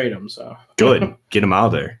definitely going to trade him. So good. Get him out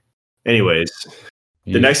of there. Anyways,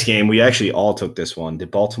 the next game, we actually all took this one. The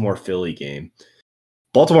Baltimore-Philly game.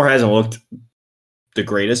 Baltimore hasn't looked the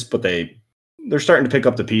greatest, but they're starting to pick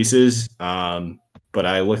up the pieces. But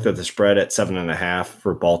I looked at the spread at 7.5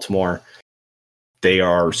 for Baltimore. they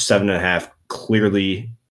are 7.5, clearly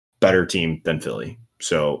better team than Philly.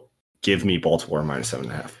 So give me Baltimore minus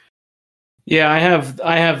 7.5. Yeah, I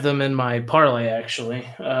have them in my parlay actually.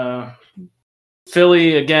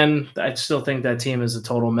 Philly again. I still think that team is a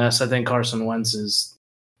total mess. I think Carson Wentz is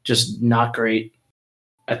just not great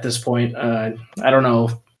at this point. I don't know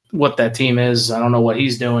what that team is. I don't know what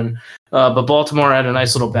he's doing. But Baltimore had a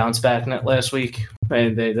nice little bounce back net last week.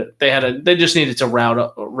 They just needed to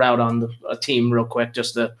route on a team real quick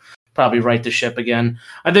just to probably right the ship again.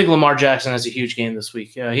 I think Lamar Jackson has a huge game this week.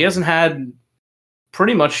 He hasn't had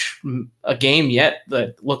pretty much a game yet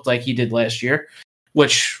that looked like he did last year,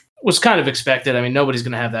 which was kind of expected. I mean, nobody's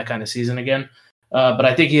going to have that kind of season again. But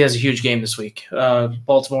I think he has a huge game this week.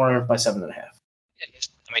 Baltimore by 7.5.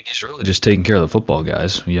 He's really just taking care of the football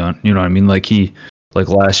guys. You know what I mean? Like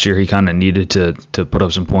last year, he kind of needed to put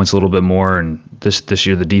up some points a little bit more, and this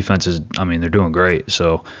year the defense is. I mean, they're doing great.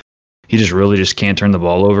 So he just can't turn the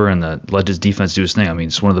ball over and let his defense do his thing. I mean,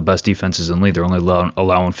 it's one of the best defenses in the league. They're only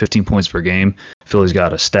allowing 15 points per game. Philly's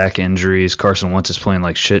got a stack of injuries. Carson Wentz is playing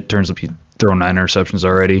like shit. Turns up, he thrown 9 interceptions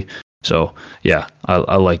already. So yeah,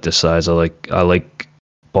 I like this size. I like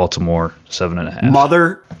Baltimore 7.5.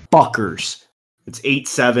 Motherfuckers. It's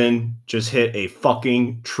 8-7. Just hit a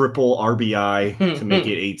fucking triple RBI to make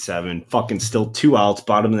it 8-7. Fucking still 2 outs,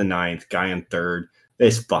 bottom of the 9th, guy on 3rd.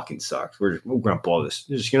 This fucking sucks. We're gonna blow this.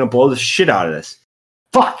 We're just gonna blow the shit out of this.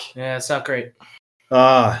 Fuck. Yeah, it's not great.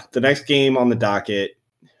 The next game on the docket.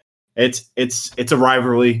 It's a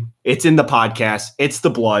rivalry. It's in the podcast. It's the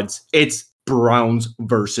Bloods. It's Browns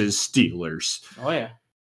versus Steelers. Oh yeah.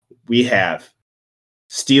 We have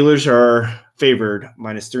Steelers are favored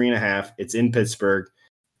minus 3.5. It's in Pittsburgh.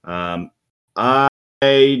 I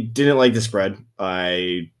didn't like the spread.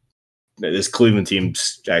 This Cleveland team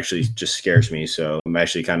actually just scares me, so I'm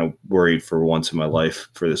actually kind of worried for once in my life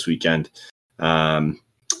for this weekend.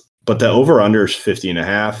 But the over/under is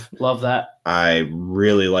 50.5. Love that. I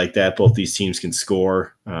really like that. Both these teams can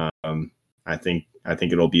score. I think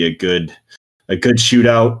it'll be a good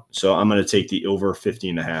shootout. So I'm going to take the over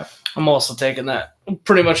 50.5. I'm also taking that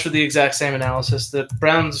pretty much for the exact same analysis. The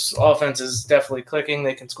Browns offense is definitely clicking.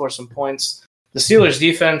 They can score some points. The Steelers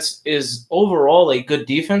defense is overall a good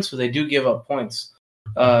defense, but they do give up points.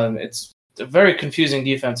 It's a very confusing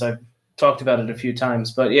defense. I've talked about it a few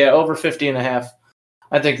times, but yeah, over 50.5.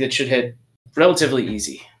 I think that should hit relatively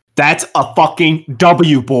easy. That's a fucking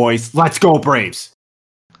W, boys. Let's go, Braves.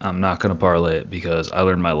 I'm not going to parlay it because I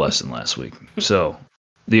learned my lesson last week. So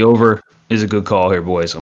the over is a good call here,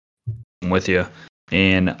 boys. I'm with you.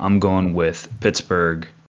 And I'm going with Pittsburgh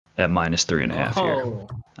at minus 3.5 here.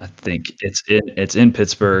 I think it's in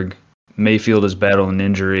Pittsburgh. Mayfield is battling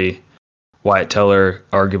injury. Wyatt Teller,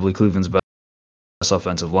 arguably Cleveland's best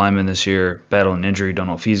offensive lineman this year, battling injury. Don't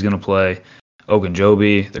know if he's going to play.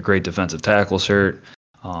 Ogunjobi, the great defensive tackle's hurt.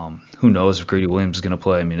 Who knows if Grady Williams is going to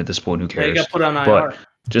play? I mean, at this point, who cares? They got put on IR. But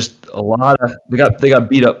just a lot of they got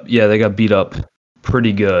beat up. Yeah, they got beat up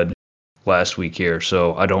pretty good last week here.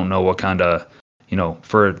 So I don't know what kind of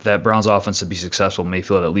for that Browns offense to be successful,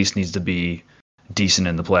 Mayfield at least needs to be decent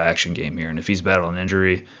in the play action game here. And if he's battling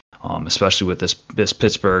injury, especially with this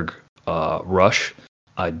Pittsburgh rush,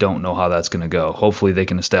 I don't know how that's going to go. Hopefully they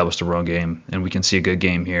can establish the run game and we can see a good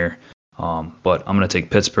game here. But I'm going to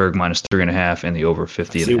take Pittsburgh minus 3.5 and the over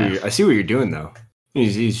 50.5. I see what you're doing though.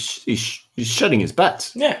 He's shutting his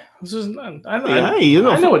bets. Yeah, I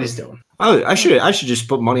know what he's doing. I should just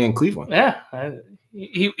put money on Cleveland. Yeah,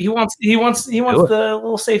 he wants the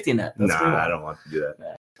little safety net. That's I don't want to do that.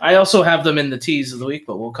 Yeah. I also have them in the teas of the week,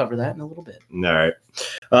 but we'll cover that in a little bit. All right.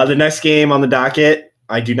 The next game on the docket,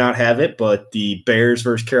 I do not have it, but the Bears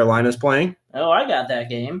versus Carolina is playing. Oh, I got that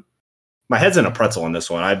game. My head's in a pretzel on this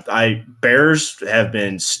one. Bears have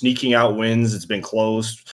been sneaking out wins. It's been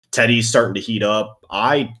close. Teddy's starting to heat up.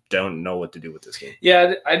 I don't know what to do with this game.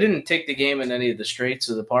 Yeah, I didn't take the game in any of the straights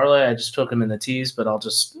of the parlay. I just took them in the tees, but I'll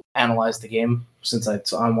just analyze the game since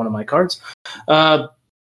it's on one of my cards. The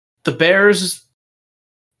Bears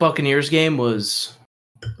Buccaneers game was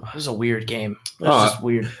a weird game. It was just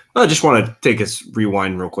weird. I just want to take a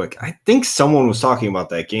rewind real quick. I think someone was talking about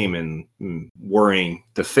that game and worrying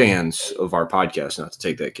the fans of our podcast not to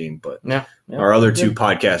take that game, but our other two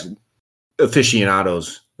podcast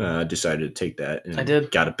aficionados decided to take that and I did.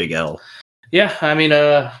 Got a big L. Yeah, I mean,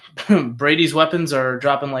 Brady's weapons are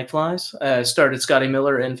dropping like flies. Started Scotty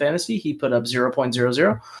Miller in fantasy. He put up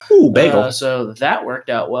 0.00. Ooh, bagel. So that worked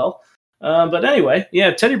out well. But anyway,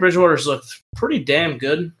 yeah, Teddy Bridgewater's looked pretty damn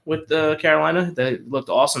good with Carolina. They looked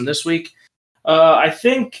awesome this week. I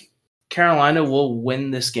think Carolina will win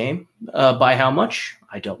this game. By how much?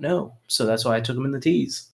 I don't know. So that's why I took them in the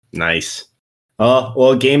tees. Nice.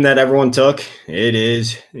 Well, a game that everyone took, it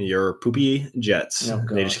is your poopy Jets. Oh,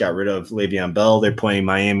 they just got rid of Le'Veon Bell. They're playing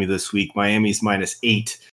Miami this week. Miami's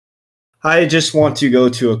 -8. I just want to go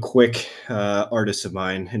to a quick artist of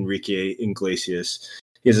mine, Enrique Iglesias.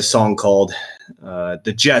 He has a song called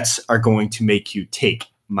 "The Jets Are Going to Make You Take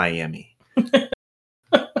Miami."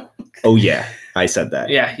 Oh, yeah. I said that.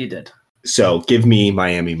 Yeah, you did. So give me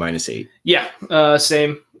Miami -8. Yeah,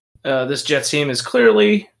 same. This Jets team is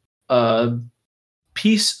clearly a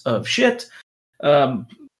piece of shit.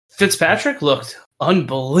 Fitzpatrick looked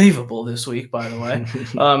unbelievable this week, by the way.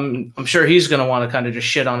 I'm sure he's going to want to kind of just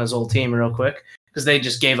shit on his old team real quick because they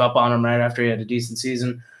just gave up on him right after he had a decent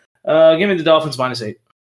season. Give me the Dolphins -8.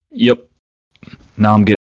 Yep. Now I'm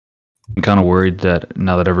kind of worried that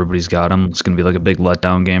now that everybody's got him, it's going to be like a big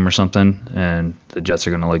letdown game or something, and the Jets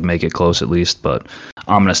are going to like make it close at least. But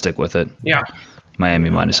I'm going to stick with it. Yeah. Miami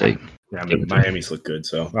 -8. Yeah, I mean, Miami's look good,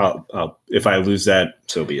 so I'll if I lose that,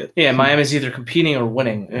 so be it. Yeah, Miami's either competing or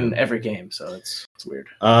winning in every game, so it's weird.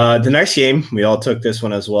 The next game, we all took this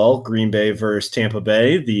one as well. Green Bay versus Tampa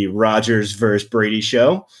Bay, the Rodgers versus Brady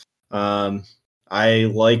show.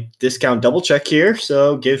 I like discount double check here,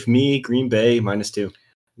 so give me Green Bay -2.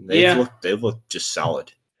 They've looked just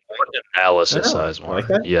solid. What analysis size more? Like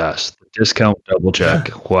that? Yes, discount double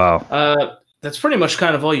check. Wow. That's pretty much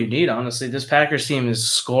kind of all you need, honestly. This Packers team is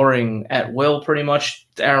scoring at will pretty much.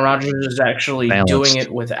 Aaron Rodgers is actually doing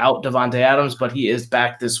it without Devontae Adams, but he is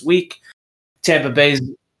back this week. Tampa Bay's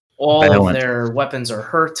all of their weapons are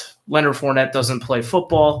hurt. Leonard Fournette doesn't play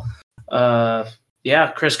football.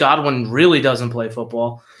 Chris Godwin really doesn't play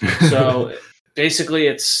football. So basically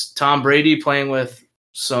it's Tom Brady playing with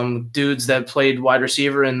some dudes that played wide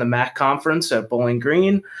receiver in the MAC conference at Bowling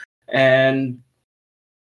Green, and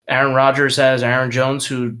Aaron Rodgers has Aaron Jones,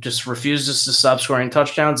 who just refuses to stop scoring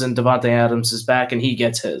touchdowns, and Devontae Adams is back, and he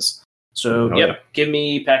gets his. So, give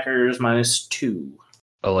me Packers -2.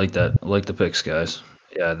 I like that. I like the picks, guys.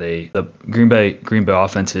 Yeah, the Green Bay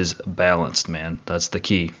offense is balanced, man. That's the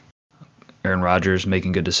key. Aaron Rodgers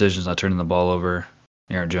making good decisions, not turning the ball over.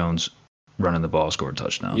 Aaron Jones running the ball, scoring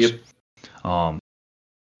touchdowns. Yep.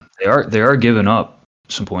 They are giving up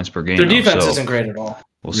some points per game. Their defense isn't great at all.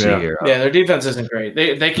 We'll see here. Yeah, their defense isn't great.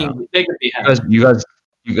 They can be happy.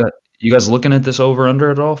 You guys looking at this over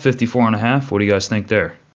under at all? 54.5. What do you guys think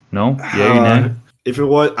there? No? Yeah, if it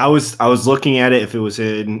was, I was looking at it if it was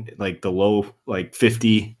in like the low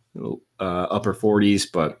 50, upper 40s,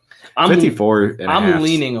 but 54. I'm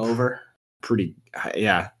leaning over. Pretty,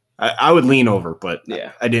 yeah. I would lean over, but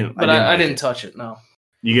I didn't. But I didn't touch it. No.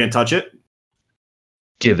 You gonna touch it?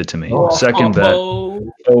 Give it to me. Second bet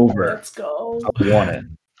over. Let's go. I want it.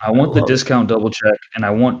 I want the discount double check, and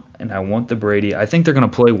I want the Brady. I think they're going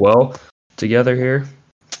to play well together here.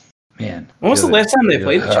 Man, when was the last time they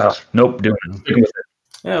played each other? Nope, doing it.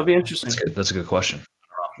 Yeah, it'll be interesting. That's a good question.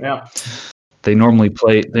 Yeah. They normally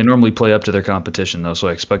play up to their competition though, so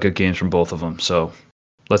I expect good games from both of them. So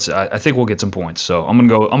I think we'll get some points. So I'm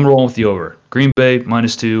rolling with the over. Green Bay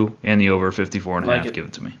 -2 and the over 54.5. Give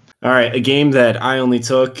it to me. All right, a game that I only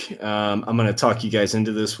took. I'm going to talk you guys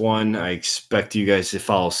into this one. I expect you guys to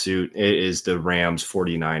follow suit. It is the Rams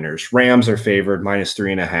 49ers. Rams are favored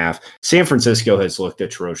 -3.5. San Francisco has looked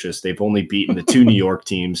atrocious. They've only beaten the two New York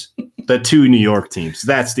teams. The two New York teams.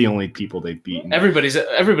 That's the only people they've beaten.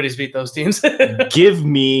 Everybody's beat those teams. Give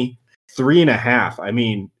me 3.5. I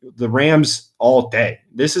mean, the Rams all day.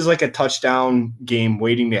 This is like a touchdown game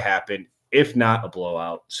waiting to happen, if not a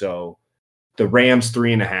blowout. So the Rams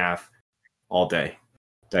 3.5 all day.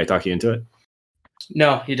 Did I talk you into it?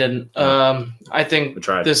 No, you didn't. I think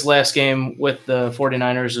this last game with the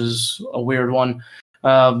 49ers is a weird one.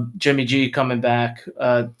 Jimmy G coming back.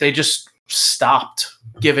 They just stopped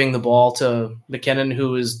giving the ball to McKinnon,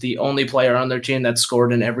 who is the only player on their team that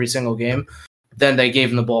scored in every single game. Then they gave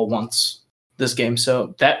him the ball once this game.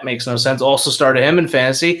 So that makes no sense. Also started him in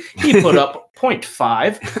fantasy. He put up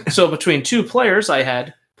 0.5. So between two players, I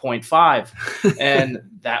had 0.5. And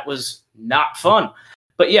that was not fun.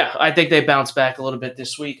 But yeah, I think they bounce back a little bit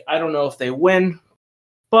this week. I don't know if they win,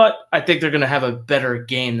 but I think they're going to have a better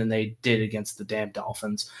game than they did against the damn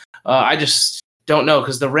Dolphins. I just don't know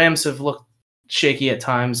because the Rams have looked shaky at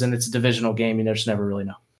times, and it's a divisional game. You just never really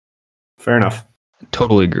know. Fair enough.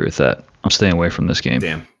 Totally agree with that. I'm staying away from this game.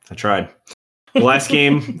 Damn, I tried. The last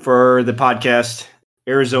game for the podcast,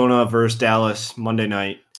 Arizona versus Dallas, Monday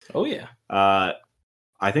night. Oh, yeah.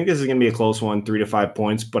 I think this is going to be a close one, 3 to 5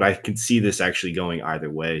 points, but I can see this actually going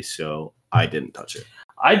either way, so I didn't touch it.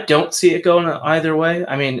 I don't see it going either way.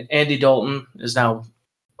 I mean, Andy Dalton is now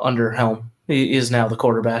under helm. He is now the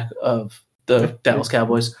quarterback of the Dallas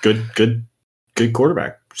Cowboys. Good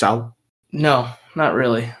quarterback. Solid. No, not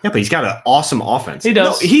really. Yeah, but he's got an awesome offense. He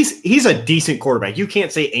does. No, he's a decent quarterback. You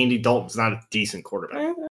can't say Andy Dalton's not a decent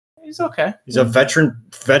quarterback. He's okay. He's a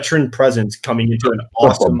veteran presence coming into an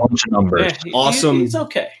awesome bunch of numbers. Yeah, awesome. He's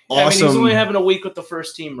okay. Awesome. I mean, he's only having a week with the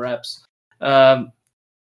first team reps.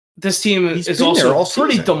 This team is also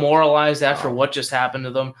pretty demoralized after what just happened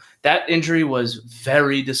to them. That injury was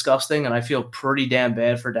very disgusting, and I feel pretty damn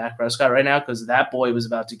bad for Dak Prescott right now because that boy was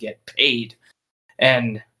about to get paid.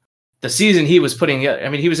 And the season he was putting, I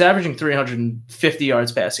mean, he was averaging 350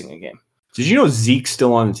 yards passing a game. Did you know Zeke's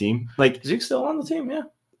still on the team? Like Zeke's still on the team, yeah.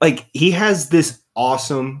 Like he has this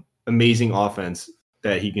awesome, amazing offense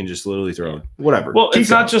that he can just literally throw whatever. Well, it's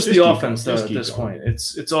not just the offense though. At this point,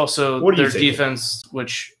 it's also their defense,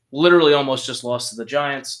 which literally almost just lost to the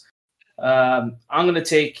Giants. I'm going to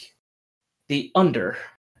take the under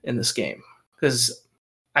in this game because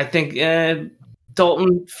I think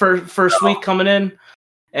Dalton first week coming in,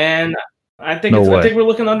 and I think I think we're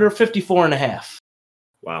looking under 54.5.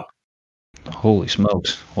 Wow! Holy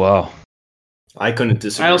smokes! Wow! I couldn't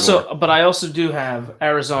disagree. I also do have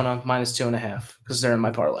Arizona -2.5 because they're in my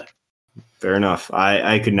parlay. Fair enough.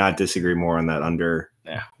 I could not disagree more on that under.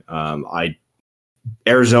 Yeah.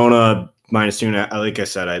 Arizona -2.5. Like I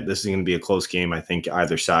said, this is going to be a close game. I think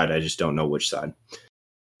either side. I just don't know which side.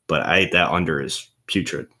 But that under is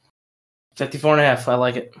putrid. 54.5. I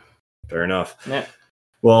like it. Fair enough. Yeah.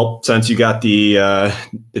 Well, since you got the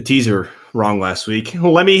teaser wrong last week,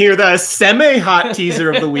 let me hear the semi-hot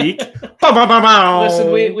teaser of the week.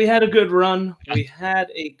 Listen, we had a good run. We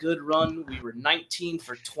were 19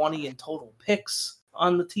 for 20 in total picks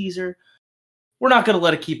on the teaser. We're not going to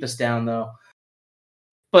let it keep us down, though.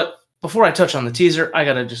 But before I touch on the teaser, I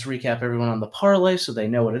got to just recap everyone on the parlay so they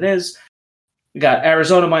know what it is. We got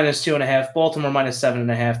Arizona -2.5, Baltimore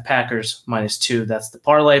 -7.5, Packers -2. That's the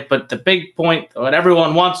parlay. But the big point, what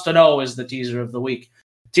everyone wants to know, is the teaser of the week.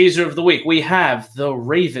 Teaser of the week, we have the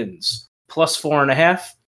Ravens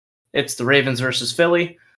 +4.5. It's the Ravens versus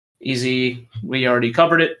Philly. Easy. We already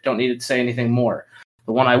covered it. Don't need to say anything more.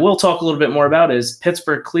 The one I will talk a little bit more about is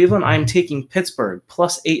Pittsburgh-Cleveland. I'm taking Pittsburgh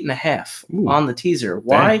 +8.5 on the teaser.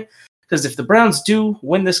 Why? Because if the Browns do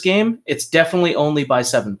win this game, it's definitely only by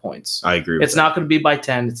 7 points. I agree with It's not going to be by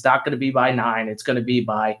 10. It's not going to be by 9. It's going to be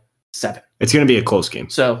by 7. It's going to be a close game.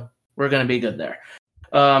 So we're going to be good there.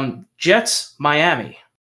 Jets, Miami.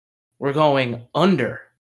 We're going under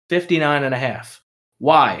 59.5.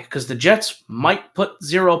 Why? Because the Jets might put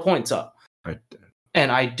 0 points up. Right.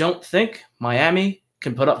 And I don't think Miami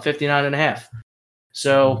can put up 59.5.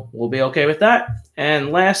 So we'll be okay with that.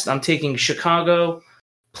 And last, I'm taking Chicago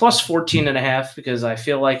 +14.5 because I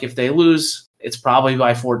feel like if they lose, it's probably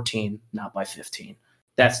by 14, not by 15.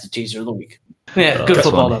 That's the teaser of the week. Yeah, good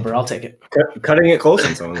football number. I'll take it. Cutting it close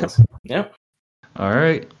on some of this. Yeah. All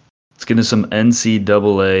right. Let's get into some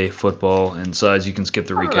NCAA football and size. You can skip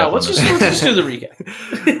the recap. Let's just do the recap.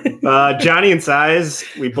 Johnny and Size,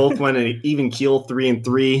 we both went an even keel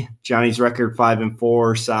 3-3. Johnny's record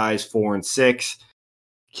 5-4, Size 4-6.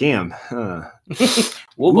 Cam,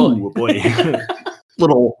 Whoa, boy.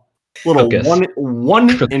 little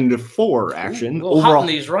 1-4 action.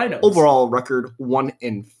 Overall record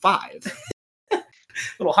 1-5.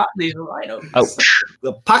 Little hot in these rhinos. Ouch.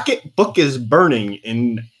 The pocketbook is burning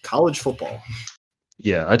in college football.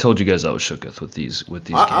 Yeah, I told you guys I was shooketh with these games.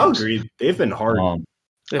 I'll agree. They've been hard.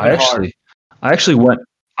 I actually went.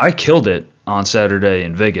 I killed it on Saturday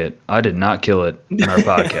in Viget. I did not kill it in our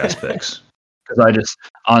podcast picks. Because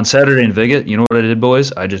on Saturday in Viget, you know what I did,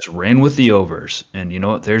 boys? I just ran with the overs. And you know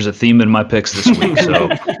what? There's a theme in my picks this week. So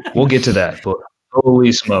we'll get to that. But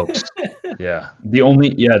holy smokes. Yeah. The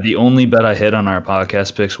only bet I hit on our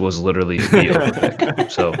podcast picks was literally the over pick.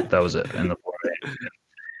 So that was it. And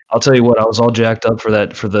I'll tell you what, I was all jacked up for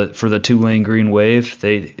the Tulane Green Wave.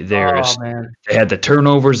 They had the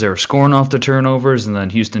turnovers, they were scoring off the turnovers, and then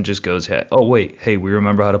Houston just goes, hey, we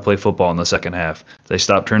remember how to play football in the second half. They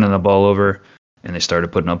stopped turning the ball over and they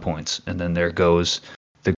started putting up points. And then there goes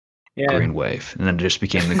the Green Wave. And then it just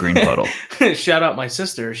became the Green Puddle. Shout out my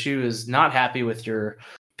sister. She was not happy with your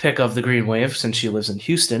pick of the Green Wave since she lives in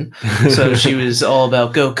Houston. So she was all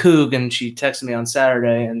about go Coug, and she texted me on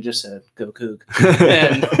Saturday and just said go Coug.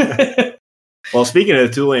 Well, speaking of the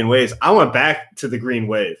Tulane Waves, I went back to the Green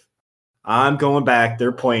Wave. I'm going back.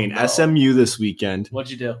 They're playing SMU this weekend. What'd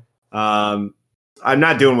you do? I'm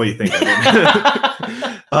not doing what you think I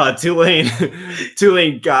did.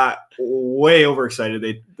 Tulane got way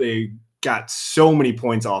overexcited. They got so many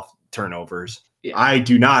points off turnovers. Yeah. I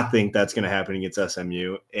do not think that's going to happen against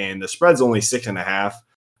SMU, and the spread's only 6.5.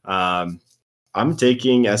 I'm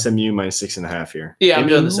taking SMU -6.5 here. Yeah, I'm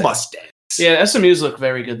doing the same. Mustangs. Yeah, SMU's look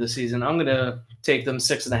very good this season. I'm going to take them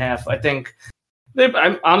 6.5. I think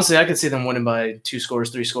honestly, I could see them winning by 2 scores,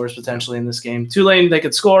 3 scores potentially in this game. Tulane, they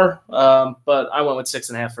could score, but I went with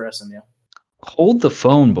 6.5 for SMU. Hold the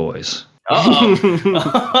phone, boys.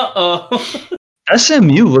 Uh-oh.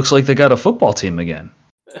 SMU looks like they got a football team again.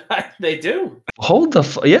 They do. Hold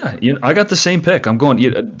the I got the same pick. I'm going.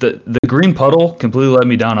 The green puddle completely let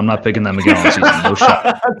me down. I'm not picking them again all season. No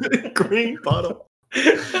shot. Green puddle.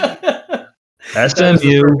 SMU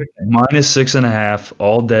minus 6.5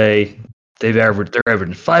 all day. They're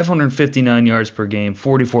averaging 559 yards per game,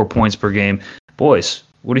 44 points per game. Boys,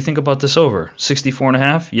 what do you think about this over?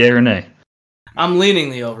 64.5? Yay or nay? I'm leaning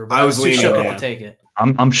the over, but I was too shook to take it.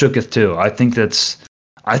 I'm shooketh too. I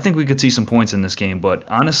think we could see some points in this game, but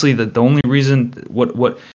honestly, the only reason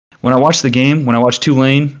when I watched the game, when I watched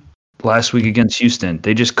Tulane last week against Houston,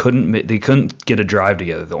 they just couldn't get a drive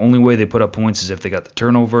together. The only way they put up points is if they got the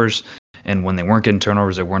turnovers, and when they weren't getting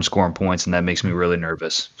turnovers, they weren't scoring points, and that makes me really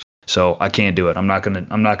nervous. So I can't do it. I'm not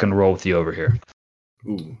gonna roll with you over here.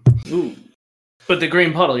 Ooh. But the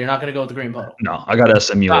green puddle, you're not gonna go with the green puddle. No, I got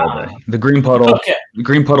SMU all day. The green puddle. Okay. The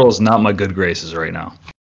green puddle is not my good graces right now.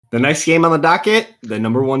 The next game on the docket, the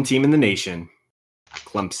number 1 team in the nation,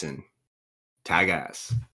 Clemson. Tag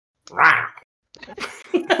ass.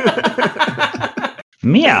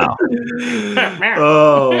 Meow.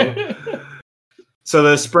 Oh. So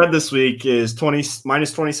the spread this week is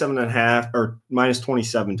minus 27.5 or minus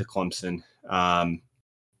 27 to Clemson. I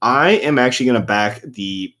am actually going to back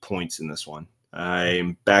the points in this one.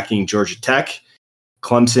 I'm backing Georgia Tech.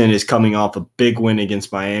 Clemson is coming off a big win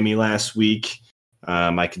against Miami last week.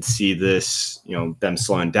 I could see this, them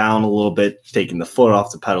slowing down a little bit, taking the foot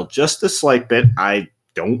off the pedal just a slight bit. I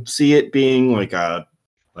don't see it being like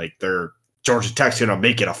they're Georgia Tech's going to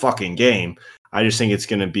make it a fucking game. I just think it's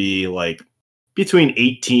going to be like between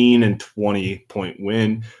 18 and 20 point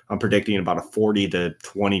win. I'm predicting about a 40 to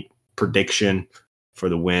 20 prediction for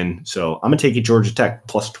the win. So I'm going to take it Georgia Tech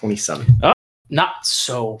plus 27. Not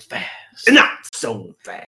so fast. Not so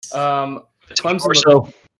fast.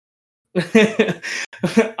 Clemson.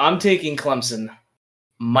 I'm taking Clemson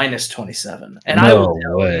minus 27. And I will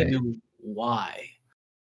tell you why.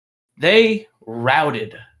 They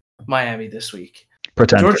routed Miami this week.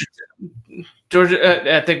 Pretender.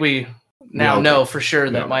 Georgia, I think we now know for sure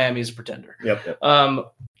that Miami is a pretender. Yep.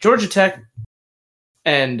 Georgia Tech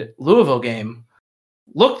and Louisville game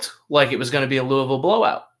looked like it was going to be a Louisville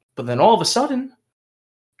blowout. But then all of a sudden,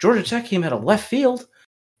 Georgia Tech came out of left field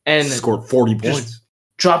and scored 40 points.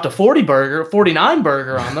 Dropped a 49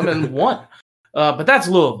 burger on them and won. But that's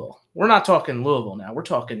Louisville. We're not talking Louisville now. We're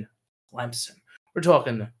talking Clemson. We're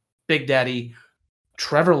talking Big Daddy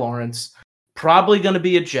Trevor Lawrence. Probably going to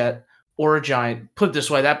be a Jet or a Giant. Put it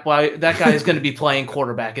this way, that guy is going to be playing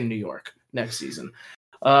quarterback in New York next season.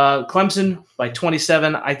 Clemson by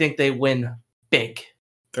 27. I think they win big.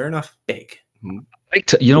 Fair enough. Big.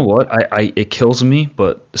 You know what? It kills me,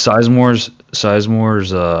 but Sizemore's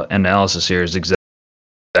analysis here is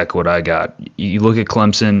exactly what I got. You look at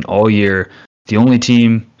Clemson all year. The only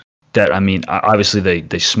team that, obviously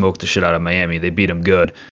they smoked the shit out of Miami. They beat them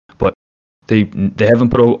good, but they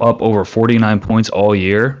haven't put up over 49 points all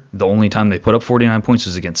year. The only time they put up 49 points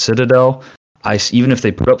was against Citadel. Even if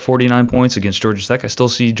they put up 49 points against Georgia Tech, I still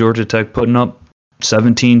see Georgia Tech putting up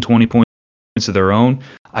 17, 20 points of their own.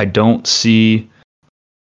 I don't see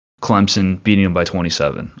Clemson beating them by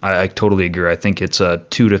 27. I totally agree. I think it's a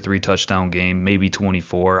 2 to 3 touchdown game, maybe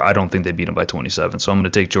 24. I don't think they beat them by 27. So I'm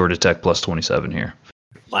going to take Georgia Tech plus 27 here.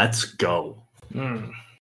 Let's go.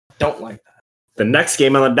 Don't like that. The next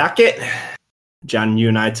game on the docket, John, you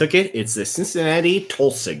and I took it. It's the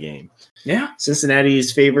Cincinnati-Tulsa game. Yeah. Cincinnati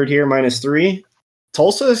is favored here, -3.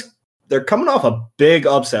 Tulsa's, they're coming off a big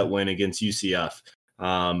upset win against UCF.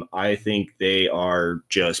 I think they are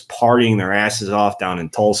just partying their asses off down in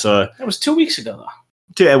Tulsa. That was 2 weeks ago,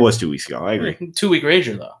 though. It was 2 weeks ago. I agree. 2-week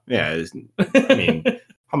rager, though. Yeah.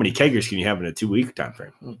 How many keggers can you have in a 2-week time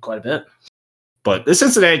frame? Quite a bit. But the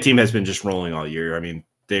Cincinnati team has been just rolling all year.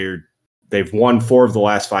 They've won 4 of the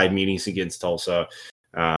last 5 meetings against Tulsa.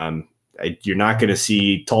 You're not going to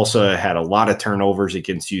see Tulsa had a lot of turnovers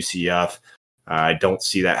against UCF. I don't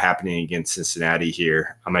see that happening against Cincinnati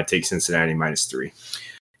here. I'm going to take Cincinnati -3.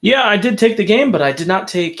 Yeah, I did take the game, but I did not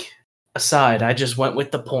take a side. I just went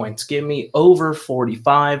with the points. Give me over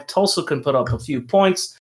 45. Tulsa can put up a few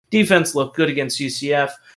points. Defense looked good against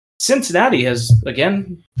UCF. Cincinnati has,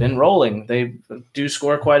 again, been rolling. They do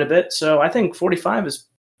score quite a bit, so I think 45 is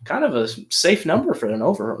kind of a safe number for an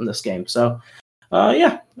over in this game. So,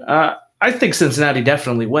 I think Cincinnati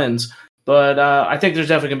definitely wins. But I think there's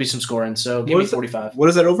definitely going to be some scoring. So give me 45. What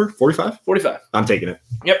is that over? 45? 45. I'm taking it.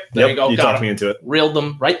 Yep. There you go. You talked me into it. Reeled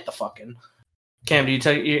them right the fucking. Cam, do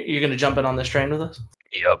you're going to jump in on this train with us?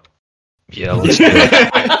 Yep. Yeah, let's do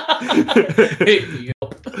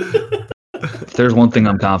it. If there's one thing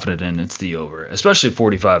I'm confident in, it's the over, especially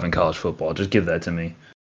 45 in college football. Just give that to me.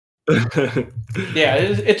 Yeah,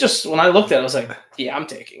 it just when I looked at it, I was like, yeah, I'm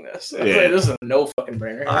taking this. Yeah. This is a no fucking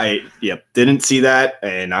brainer. Didn't see that,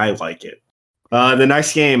 and I like it. The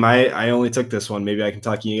next game, I only took this one. Maybe I can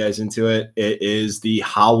talk you guys into it. It is the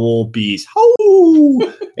Howell Bees.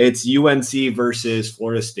 It's UNC versus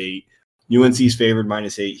Florida State. UNC's favored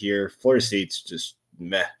 -8 here. Florida State's just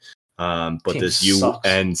meh. But Team this sucks.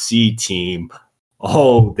 UNC team,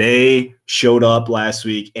 they showed up last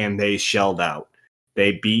week and they shelled out.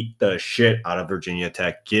 They beat the shit out of Virginia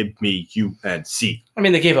Tech. Give me UNC. I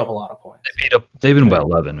mean, they gave up a lot of points. They've been by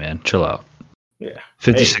 11, man. Chill out. Yeah.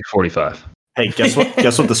 56-45. Hey, guess what?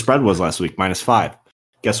 Guess what the spread was last week? -5.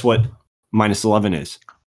 Guess what? -11 is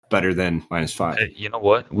better than -5. Hey, you know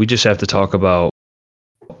what? We just have to talk about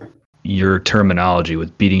your terminology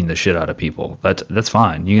with beating the shit out of people. That's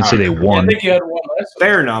fine. You can say they won. I think you had one last week.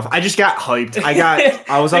 Fair enough. I just got hyped.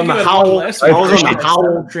 I was on think the you had one Howell. last I week. was on the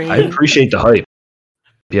Howell train. I appreciate the hype.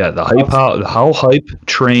 Yeah, the Howell hype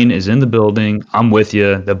train is in the building. I'm with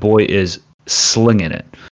you. The boy is slinging it.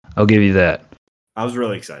 I'll give you that. I was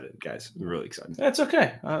really excited, guys. Really excited. That's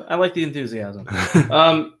okay. I like the enthusiasm.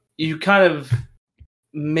 You kind of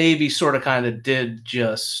maybe sort of kind of did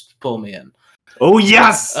just pull me in. Oh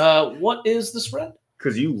yes, What is the spread?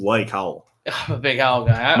 because you like Howell I'm a big Howell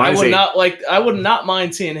guy. I -8. would not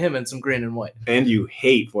mind seeing him in some green and white. and you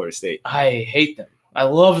hate Florida State. I hate them. I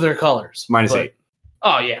love their colors. -8. but-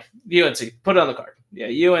 Oh yeah, UNC. Put it on the card. Yeah,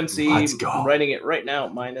 UNC. Let's go. I'm writing it right now.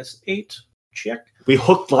 -8. Check. We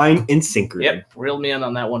hooked, line, and sinker. Yep, reeled me in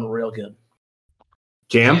on that one real good.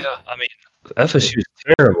 Jam. Yeah, I mean, FSU is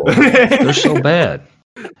terrible. They're so bad.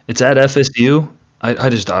 It's at FSU. I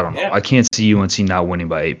don't know. Yeah. I can't see UNC not winning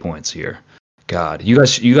by 8 points here. God, you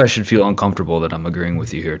guys should feel uncomfortable that I'm agreeing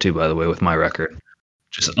with you here too. By the way, with my record,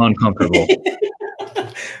 just uncomfortable.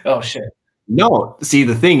 Oh shit. No, see,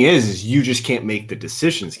 the thing is you just can't make the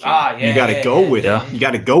decisions. Cam. Yeah, you got to yeah, go yeah, with yeah. You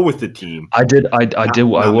got to go with the team. I will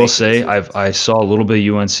make say decisions. I saw a little bit of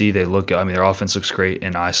UNC. They look. I mean, their offense looks great,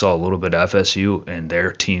 and I saw a little bit of FSU, and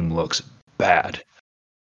their team looks bad,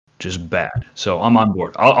 just bad. So I'm on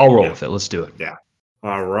board. I'll roll with it. Let's do it.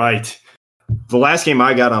 All right. The last game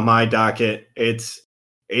I got on my docket, it's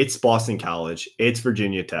Boston College. It's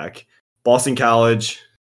Virginia Tech.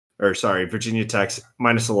 Virginia Tech's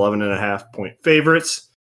 -11.5 point favorites.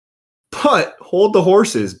 But hold the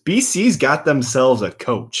horses. BC's got themselves a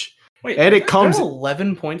coach. Wait, And it comes-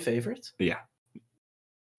 11-point favorites. Yeah.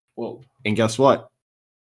 Whoa. And guess what?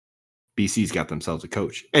 BC's got themselves a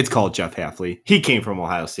coach. It's called Jeff Hafley. He came from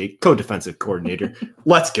Ohio State, co-defensive coordinator.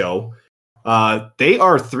 Let's go. They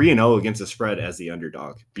are 3-0 against the spread as the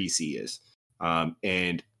underdog. BC is.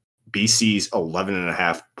 And BC's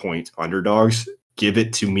 11.5 point underdogs. Give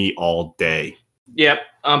it to me all day. Yep,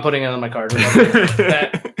 I'm putting it on my card.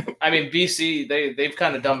 BC, they've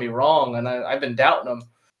kind of done me wrong, and I've been doubting them,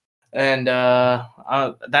 and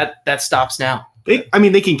that stops now. They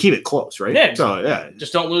can keep it close, right? Yeah. So yeah,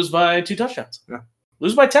 Just don't lose by 2 touchdowns. Yeah.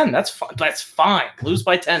 Lose by 10. That's fine. That's fine. Lose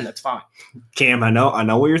by 10. That's fine. Cam, I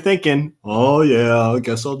know what you're thinking. Oh yeah, I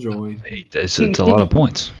guess I'll join. It's a lot of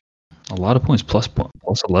points. A lot of points. Plus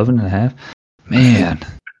 11.5. Man.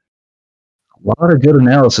 A lot of good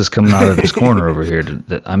analysis coming out of this corner over here.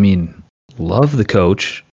 Love the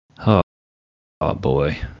coach. Oh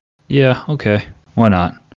boy. Yeah, okay. Why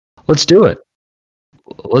not? Let's do it.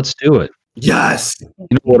 Yes. You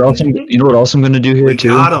know what else I'm going to do here We too?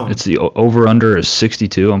 got 'em. It's the over under is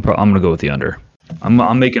 62. I'm going to go with the under.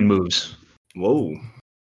 I'm making moves. Whoa.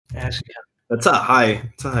 Actually, That's a high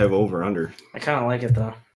over under. I kind of like it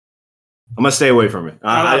though. I'm gonna stay away from it.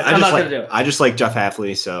 I'm not gonna do it. I just like Jeff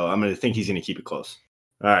Hafley, so I'm gonna think he's gonna keep it close.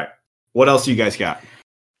 All right. What else you guys got?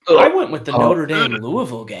 I went with the Notre Dame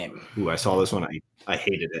Louisville game. Ooh, I saw this one. I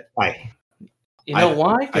hated it. You know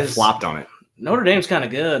why? I 'Cause flopped on it. Notre Dame's kind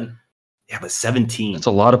of good, Yeah, but 17. That's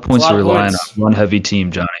a lot of points It's a to lot of rely on points. one heavy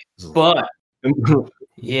team, Johnny. but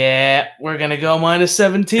yeah, we're gonna go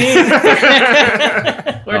 -17.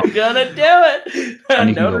 We're gonna do it. And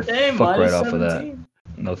you can Notre go Dame fuck right off of that. -17.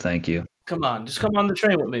 No, thank you. Come on, just come on the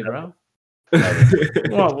train with me, bro.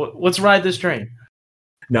 Come on, let's ride this train.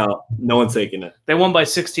 No one's taking it. They won by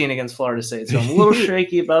 16 against Florida State, so I'm a little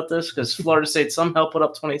shaky about this because Florida State somehow put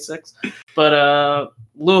up 26. But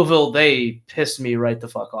Louisville, they pissed me right the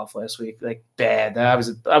fuck off last week, like bad. I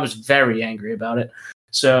was very angry about it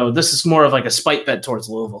So this is more of like a spite bet towards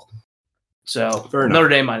Louisville. So Notre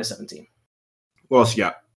Dame minus 17. What else you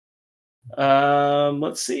got?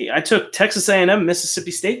 Let's see. I took Texas A&M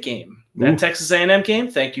Mississippi State game. That Texas A&M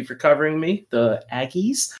game. Thank you for covering me. The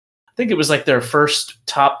Aggies. I think it was like their first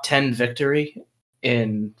top 10 victory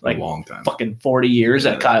in like a long time, fucking 40 years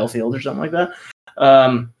at Kyle Field or something like that.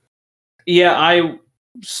 Yeah, I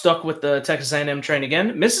stuck with the Texas A&M train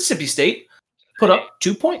again. Mississippi State put up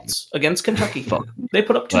 2 points against Kentucky. They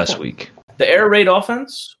put up 2 last points. Week. The air raid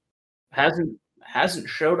offense hasn't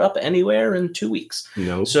showed up anywhere in 2 weeks.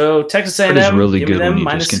 Nope. So Texas A&M is really good when you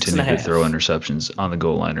minus just continue to 6.5. throw interceptions on the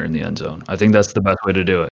goal line or in the end zone. I think that's the best way to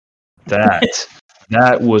do it.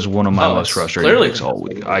 That was one of my most frustrating picks all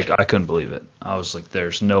week. I couldn't believe it. I was like,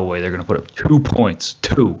 "There's no way they're going to put up 2 points,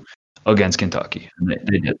 2 against Kentucky." And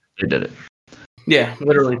they did. They did it. Yeah,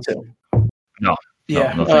 literally 2. No.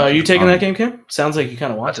 Yeah. No, you taking that game, Kim? Sounds like you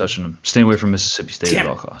kind of want to. Touching them. Stay away from Mississippi State at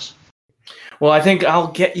all costs. Well, I think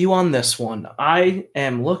I'll get you on this one. I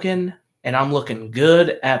am looking, and I'm looking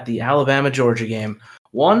good at the Alabama-Georgia game.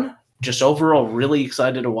 One, just overall really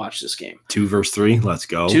excited to watch this game. 2 versus 3. Let's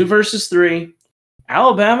go. 2 versus 3.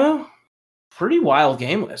 Alabama, pretty wild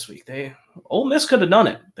game last week. Ole Miss could have done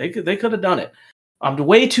it. They could have done it. I'm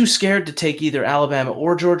way too scared to take either Alabama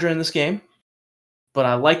or Georgia in this game, but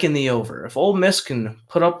I like in the over. If Ole Miss can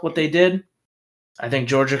put up what they did, I think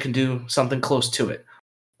Georgia can do something close to it.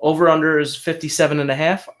 Over-under is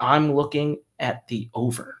 57.5. I'm looking at the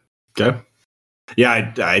over. Okay.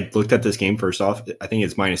 Yeah, I looked at this game first off. I think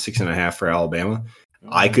it's minus 6.5 for Alabama.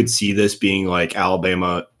 I could see this being like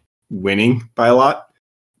Alabama winning by a lot,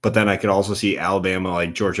 but then I could also see Alabama,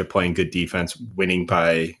 like Georgia, playing good defense, winning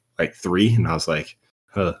by like 3. And I was like,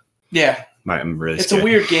 yeah, I'm really it's scared. A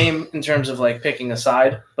weird game in terms of like picking a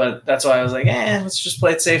side, but that's why I was like, let's just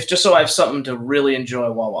play it safe, just so I have something to really enjoy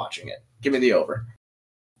while watching it. Give me the over.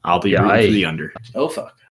 I'll be rooting for the under. Oh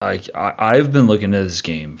fuck! I've been looking at this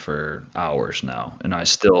game for hours now, and I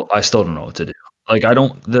still don't know what to do. Like I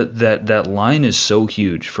don't that line is so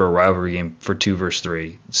huge for a rivalry game for 2 versus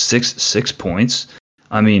 3. 6 points.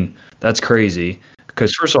 I mean, that's crazy.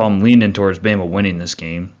 Because first of all, I'm leaning towards Bama winning this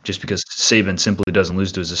game, just because Saban simply doesn't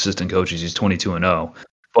lose to his assistant coaches. He's 22-0.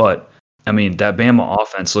 But I mean, that Bama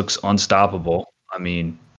offense looks unstoppable. I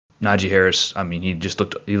mean, Najee Harris. I mean, he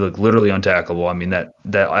looked literally untackleable. I mean, that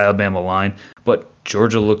Alabama line. But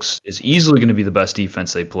Georgia is easily going to be the best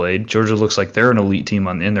defense they played. Georgia looks like they're an elite team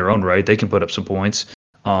in their own right. They can put up some points.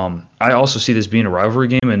 I also see this being a rivalry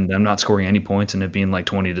game and them not scoring any points and it being like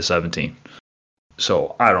 20-17.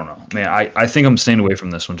 So I don't know, man. I think I'm staying away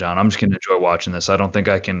from this one, John. I'm just gonna enjoy watching this. I don't think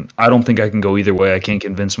I can go either way. I can't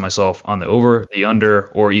convince myself on the over, the under,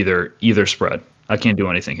 or either spread. I can't do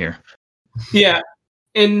anything here. Yeah.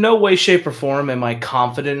 In no way, shape, or form am I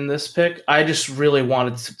confident in this pick. I just really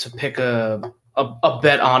wanted to pick a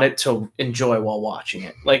bet on it to enjoy while watching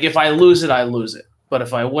it. Like if I lose it, I lose it. But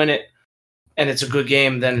if I win it and it's a good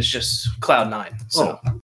game, then it's just cloud 9. So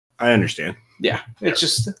I understand. Yeah, it's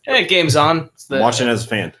just game's on. Watching as a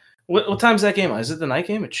fan. What time's that game on? Is it the night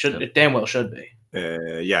game? It damn well should be.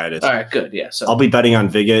 Yeah, it is. All right, good. Yeah, so I'll be betting on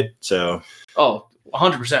Viget. So 100%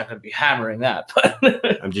 going to be hammering that.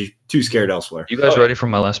 But I'm just too scared elsewhere. You guys ready for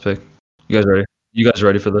my last pick? You guys ready? You guys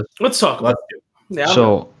ready for this? Let's talk about it. Yeah,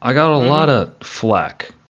 so I got a lot of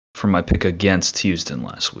flack for my pick against Houston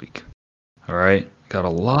last week. All right, got a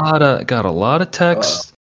lot of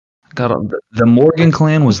texts. The Morgan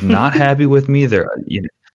clan was not happy with me. They're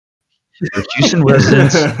Houston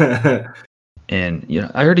residents, and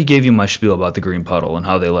I already gave you my spiel about the green puddle and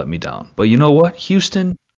how they let me down. But you know what?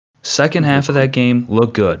 Houston, second half of that game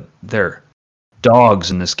looked good. They're dogs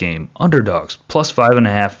in this game, underdogs, plus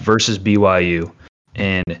 5.5 versus BYU,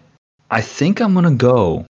 and I think I'm gonna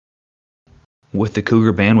go with the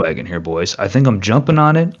Cougar bandwagon here, boys. I think I'm jumping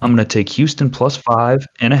on it. I'm gonna take Houston plus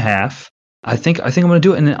 5.5. I think I'm going to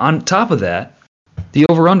do it. And then on top of that, the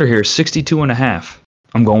over-under here is 62.5.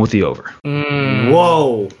 I'm going with the over.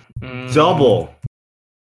 Whoa. Double.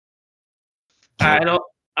 I don't know.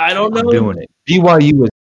 I'm doing it. BYU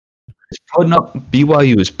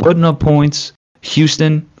is putting up points.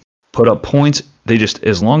 Houston put up points. They just,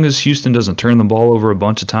 as long as Houston doesn't turn the ball over a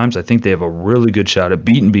bunch of times, I think they have a really good shot at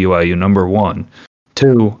beating BYU, number 1.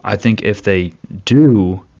 2, I think if they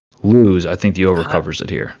do lose, I think the over covers it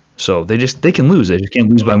here. So they can lose. They just can't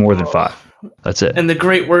lose by more than 5. That's it. And the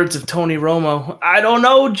great words of Tony Romo. I don't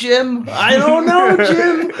know, Jim.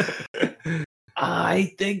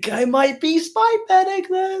 I think I might be spy betting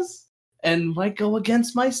this and might go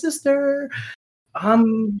against my sister.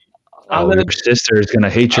 Your sister is going to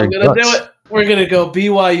hate your guts. I'm going to do it. We're going to go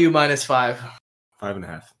BYU minus 5.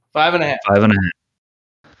 5.5. 5.5. 5.5.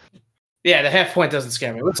 Yeah, the half point doesn't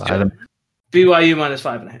scare me. Let's go. BYU minus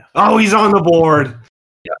 5.5. Oh, he's on the board.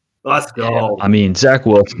 Yeah, let's go. I mean, Zach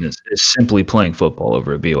Wilson is simply playing football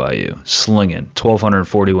over at BYU, slinging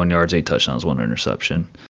 1,241 yards, 8 touchdowns, 1 interception.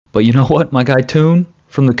 But you know what? My guy Toon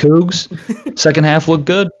from the Cougs, second half looked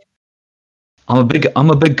good. I'm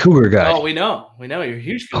a big Cougar guy. Oh, we know. You're a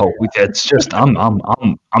huge Cougar. Oh, it's just I'm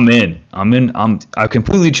in. I've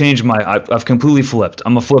completely changed I've completely flipped.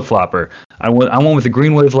 I'm a flip flopper. I went with the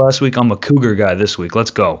Green Wave last week. I'm a Cougar guy this week.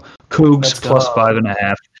 Let's go. Cougs plus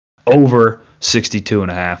 5.5 over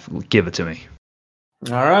 62.5. Give it to me.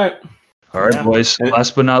 All right, boys.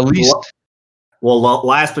 Last but not least. Well,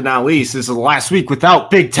 last but not least, this is the last week without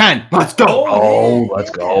Big Ten. Let's go. Let's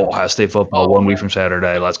go. Ohio State football 1 week from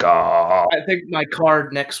Saturday. Let's go. I think my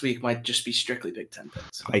card next week might just be strictly Big Ten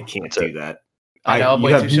picks. I can't do that. I know. You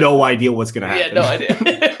have no idea what's going to happen. Yeah, no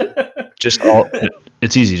idea.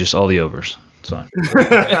 It's easy. Just all the overs. It's fine.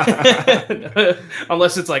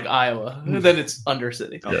 Unless it's like Iowa, then it's under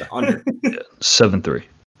City. Yeah. Under. 7-3.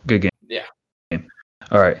 Good game. Yeah.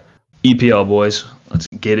 All right. EPL boys. Let's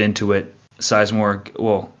get into it. Sizemore,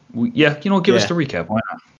 give us the recap. Why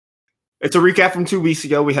not? It's a recap from 2 weeks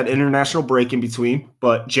ago. We had international break in between,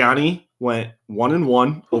 but Johnny went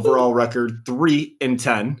 1-1, overall record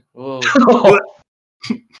 3-10.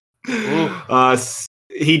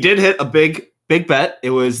 He did hit a big bet. It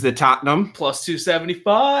was the Tottenham plus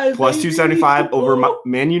 275. Plus 275 over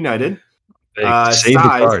Man United. Save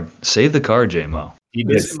the card, J-Mo. He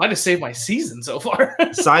did. It might have saved my season so far.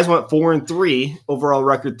 Size went 4-3, overall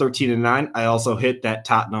record 13-9. I also hit that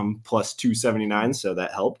Tottenham plus 279, so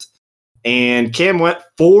that helped. And Cam went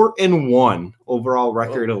 4-1, overall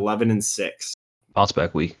record 11-6. Bounce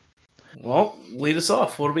back week. Well, lead us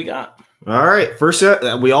off. What do we got? All right, first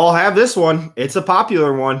we all have this one. It's a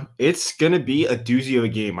popular one. It's gonna be a doozy of a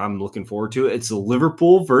game. I'm looking forward to it. It's the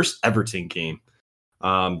Liverpool versus Everton game.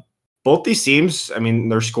 Both these teams, I mean,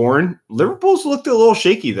 they're scoring. Liverpool's looked a little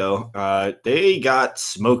shaky, though. They got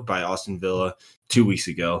smoked by Aston Villa 2 weeks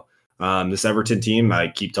ago. This Everton team, I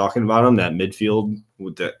keep talking about them, that midfield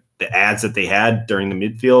with the ads that they had during the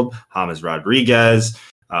midfield. James Rodriguez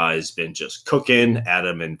has been just cooking.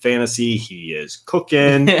 Adam in fantasy, he is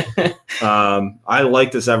cooking. I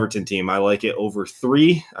like this Everton team. I like it over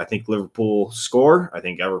 3. I think Liverpool score. I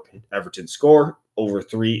think Everton score. Over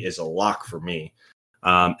 3 is a lock for me.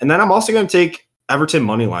 And then I'm also going to take Everton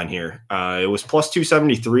money line here. It was plus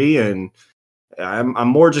 273, and I'm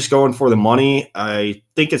more just going for the money. I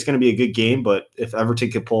think it's going to be a good game, but if Everton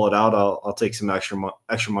could pull it out, I'll take some extra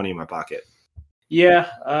money in my pocket.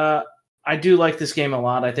 Yeah, I do like this game a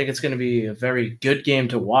lot. I think it's going to be a very good game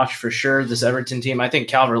to watch for sure. This Everton team, I think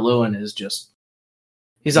Calvert-Lewin is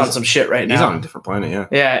he's on some shit right now. He's on a different planet, yeah.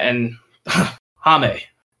 Yeah, and James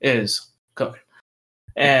is cooking.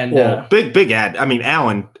 And big ad. I mean,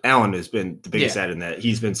 Allen has been the biggest ad in that.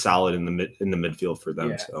 He's been solid in the midfield for them.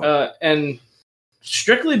 Yeah. So. And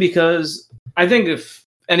strictly because I think if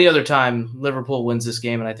any other time Liverpool wins this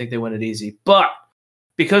game, and I think they win it easy, but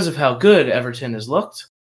because of how good Everton has looked,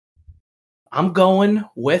 I'm going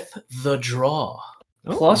with the draw.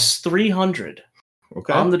 Plus 300.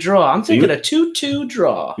 Okay. On the draw. I'm thinking a 2-2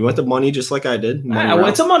 draw. You want the money just like I did?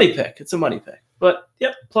 It's a money pick. But,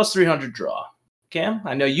 yep, plus 300 draw. Cam,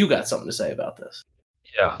 I know you got something to say about this.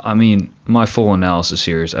 Yeah, I mean, my full analysis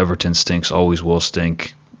here is Everton stinks, always will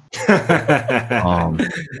stink. Yeah,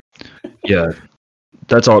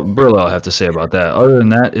 that's all really I have to say about that. Other than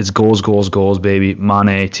that, it's goals, baby.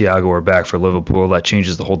 Mane, Thiago are back for Liverpool. That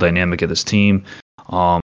changes the whole dynamic of this team.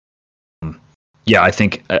 Yeah, I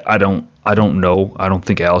think I don't know. I don't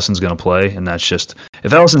think Alisson's going to play, and that's just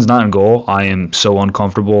if Alisson's not in goal, I am so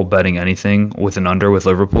uncomfortable betting anything with an under with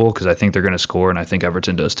Liverpool because I think they're going to score, and I think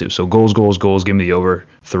Everton does too. So goals. Give me the over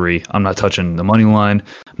 3. I'm not touching the money line.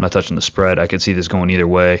 I'm not touching the spread. I could see this going either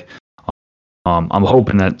way. I'm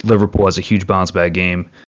hoping that Liverpool has a huge bounce back game.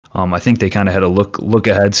 I think they kind of had a look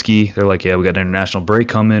ahead ski. They're like, yeah, we got an international break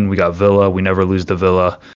coming. We got Villa. We never lose to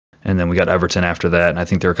Villa. And then we got Everton after that. And I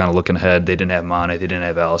think they were kind of looking ahead. They didn't have Mane. They didn't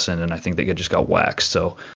have Alisson. And I think they just got waxed.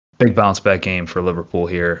 So big bounce back game for Liverpool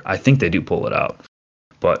here. I think they do pull it out.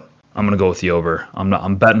 But I'm going to go with the over.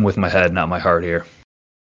 I'm betting with my head, not my heart here.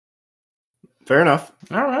 Fair enough.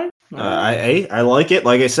 All right. I like it.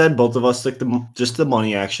 Like I said, both of us took just the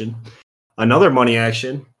money action. Another money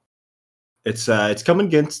action. It's coming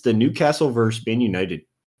against the Newcastle versus Man United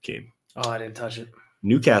game. Oh, I didn't touch it.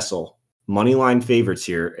 Newcastle. Moneyline favorites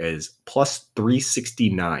here is plus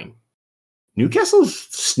 369. Newcastle's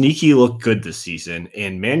sneaky look good this season,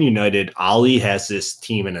 and Man United, Ollie has this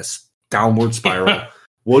team in a downward spiral.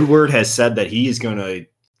 Woodward has said that he is going to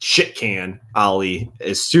shit can Ali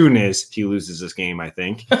as soon as he loses this game, I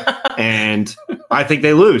think. And I think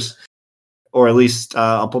they lose. Or at least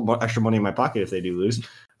I'll put extra money in my pocket if they do lose.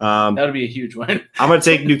 That would be a huge win. I'm going to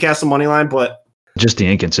take Newcastle money line, but just the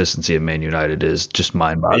inconsistency of Man United is just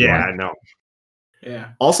mind-boggling. Yeah, I know. Yeah.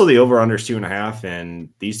 Also, the over-under is 2.5, and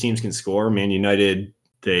these teams can score. Man United,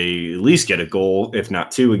 they at least get a goal, if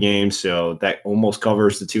not two a game, so that almost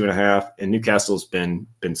covers the 2.5. And Newcastle's been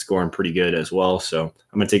scoring pretty good as well, so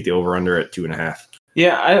I'm going to take the over-under at 2.5.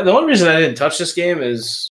 Yeah, the only reason I didn't touch this game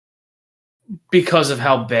is because of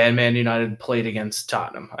how bad Man United played against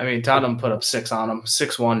Tottenham. I mean, Tottenham put up 6 on them,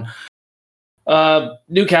 6-1.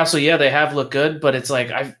 Newcastle, yeah, they have looked good, but it's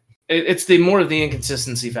like it's the more of the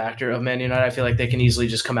inconsistency factor of Man United. I feel like they can easily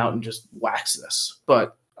just come out and just wax this,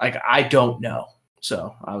 but like I don't know.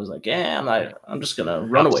 So I was like, yeah, I'm just gonna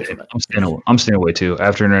run away from it. I'm staying away too.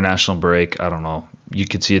 After international break, I don't know. You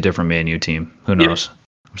could see a different Man U team. Who knows?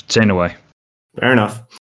 I'm staying away. Fair enough.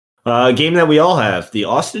 Game that we all have, the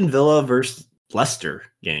Aston Villa versus Leicester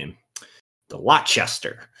game. The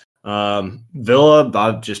Rochester.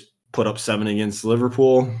 Villa just put up 7 against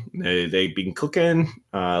Liverpool. They've been cooking.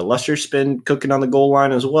 Leicester's been cooking on the goal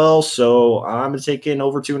line as well. So I'm taking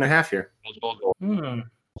over 2.5 here.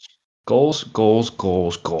 Goals.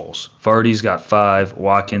 Vardy's got 5.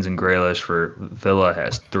 Watkins and Grealish for Villa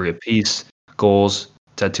has 3 apiece. Goals.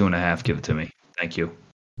 It's at 2.5. Give it to me. Thank you.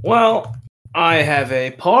 Well, I have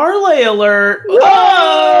a parlay alert.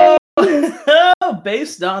 Whoa!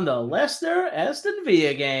 Based on the Leicester Aston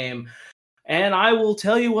Villa game. And I will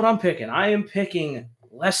tell you what I'm picking. I am picking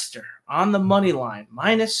Leicester on the money line,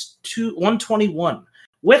 minus 121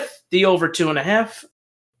 with the over 2.5.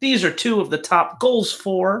 These are 2 of the top goals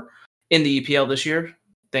for in the EPL this year. I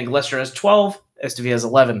think Leicester has 12, Aston Villa has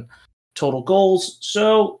 11 total goals.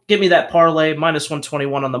 So give me that parlay, minus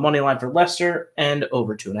 121 on the money line for Leicester and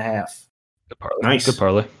over 2.5. Good parlay. Nice. Good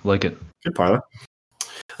parlay. Like it. Good parlay.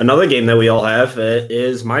 Another game that we all have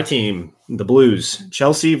is my team, the Blues,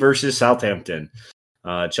 Chelsea versus Southampton.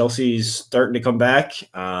 Chelsea's starting to come back.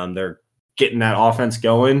 They're getting that offense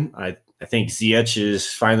going. I think Ziyech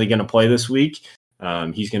is finally going to play this week.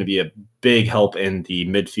 He's going to be a big help in the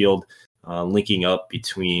midfield, linking up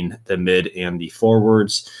between the mid and the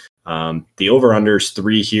forwards. The over-under is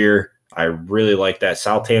 3 here. I really like that.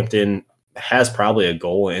 Southampton has probably a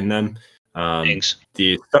goal in them. Ings.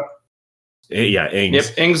 Ings.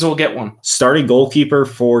 Yep, Ings will get one. Starting goalkeeper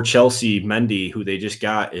for Chelsea, Mendy, who they just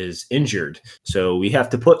got, is injured. So we have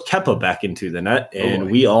to put Kepa back into the net,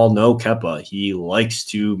 and we all know Kepa. He likes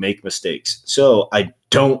to make mistakes. So I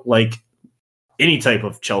don't like any type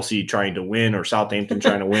of Chelsea trying to win or Southampton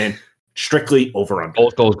trying to win. Strictly over on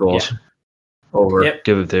goals. Yeah. Over. Yep.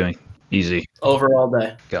 Give it to me. Easy. Over all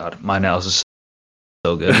day. God, my analysis is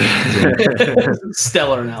so good.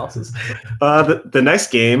 Stellar analysis. The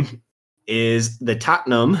next game is the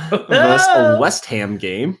Tottenham versus West Ham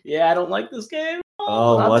game. Yeah, I don't like this game.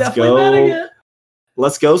 Let's go.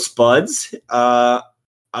 Let's go, Spuds.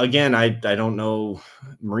 Again, I don't know.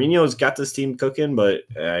 Mourinho's got this team cooking, but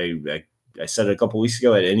I said it a couple weeks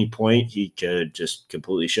ago, at any point he could just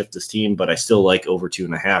completely shift this team, but I still like over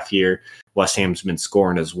 2.5 here. West Ham's been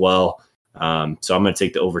scoring as well. So I'm going to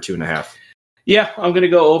take the over 2.5. Yeah, I'm going to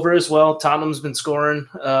go over as well. Tottenham's been scoring,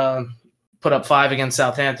 put up 5 against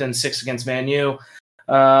Southampton, 6 against Man U.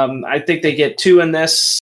 I think they get 2 in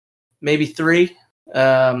this, maybe 3.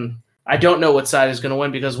 I don't know what side is going to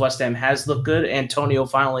win because West Ham has looked good. Antonio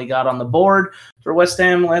finally got on the board for West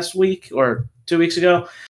Ham last week or 2 weeks ago.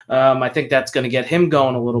 I think that's going to get him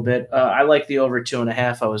going a little bit. I like the over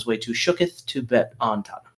 2.5. I was way too shooketh to bet on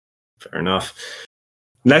Tottenham. Fair enough.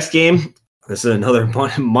 Next game. This is another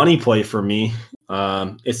money play for me.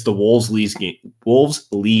 It's the Wolves-Leeds game.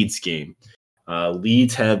 Wolves-Leeds game.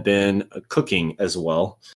 Leeds have been cooking as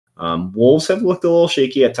well. Wolves have looked a little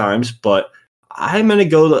shaky at times, but I'm going to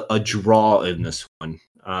go to a draw in this one.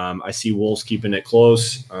 I see Wolves keeping it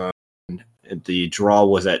close. The draw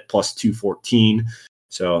was at plus 214,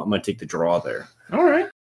 so I'm going to take the draw there. All right.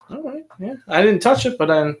 Yeah, I didn't touch it,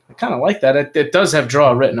 but I kind of like that. It does have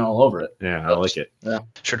draw written all over it. Yeah, I like it. Yeah,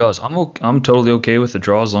 sure does. I'm totally okay with the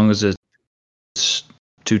draw as long as it's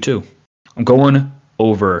 2-2. I'm going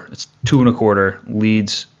over. It's 2.25.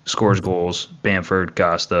 Leeds scores goals. Bamford,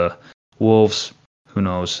 Costa, Wolves. Who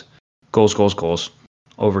knows? Goals.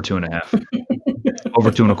 Over 2.5.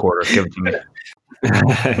 Over 2.25. Give it to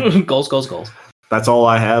me. Goals. That's all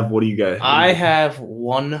I have. What do you got? I have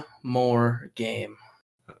one more game,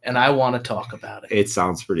 and I want to talk about it. It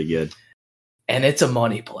sounds pretty good. And it's a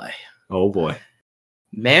money play. Oh, boy.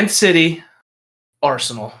 Man City,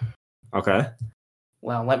 Arsenal. Okay.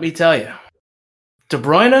 Well, let me tell you, De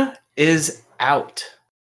Bruyne is out.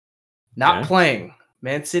 Not playing.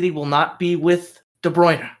 Man City will not be with De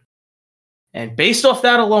Bruyne. And based off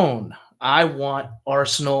that alone, I want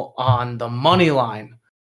Arsenal on the money line.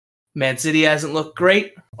 Man City hasn't looked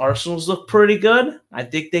great. Arsenal's looked pretty good. I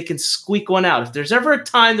think they can squeak one out. If there's ever a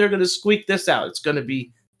time they're going to squeak this out, it's going to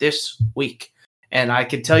be this week. And I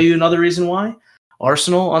can tell you another reason why.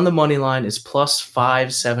 Arsenal on the money line is plus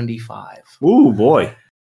 575. Ooh, boy.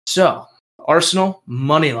 So, Arsenal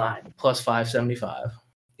money line plus 575.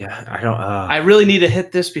 Yeah, I don't. I really need to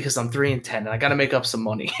hit this because I'm 3-10, and I got to make up some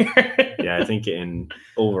money. Yeah, I think in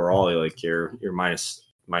overall, like you're minus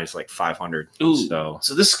like 500. Ooh, so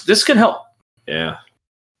this can help. Yeah,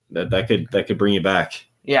 that could bring you back.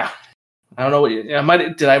 Yeah, I don't know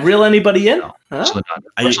what did I reel anybody in? No, huh?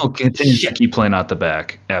 Arsenal continues to keep playing out the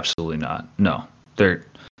back. Absolutely not. No, that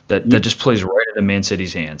just plays right into Man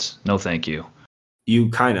City's hands. No, thank you. You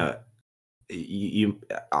kind of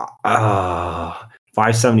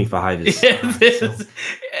 575 is.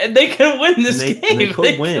 And they can win this game. They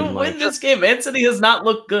could win this game. Man City has not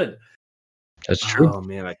looked good. That's true. Oh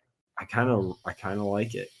man, I kind of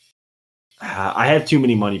like it. I have too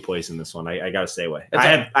many money plays in this one. I gotta stay away.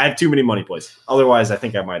 I have too many money plays. Otherwise, I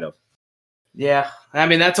think I might have. Yeah, I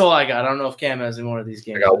mean that's all I got. I don't know if Cam has any more of these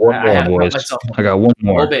games. I got one more, boys. I got one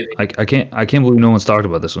more. Oh baby, I can't believe no one's talked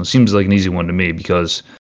about this one. Seems like an easy one to me because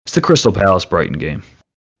it's the Crystal Palace Brighton game.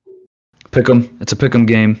 Pick'em. It's a pick'em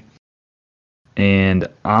game, and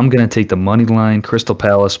I'm gonna take the money line Crystal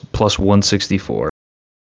Palace plus 164.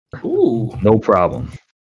 Ooh, no problem.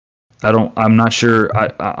 I'm not sure.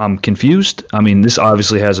 I'm confused. I mean, this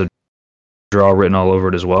obviously has a draw written all over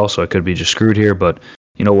it as well, so I could be just screwed here. But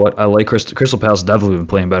you know what? I like Crystal Palace. Definitely been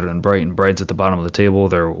playing better than Brighton. Brighton's at the bottom of the table.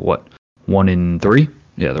 They're 1-3.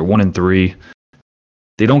 Yeah, they're 1-3.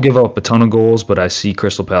 They don't give up a ton of goals, but I see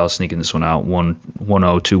Crystal Palace sneaking this one out 1-0,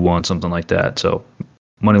 2-1, something like that. So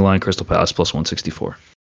money line Crystal Palace plus 164.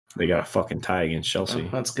 They got a fucking tie against Chelsea.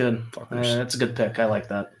 That's good. That's a good pick. I like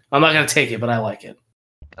that. I'm not gonna take it, but I like it.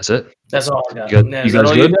 That's it. That's all I got. You guys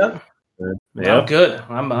good? You got? Yeah, I'm good.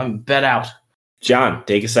 I'm bet out. John,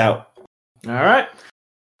 take us out. All right.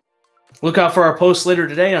 Look out for our posts later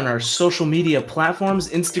today on our social media platforms,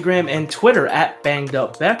 Instagram and Twitter at Banged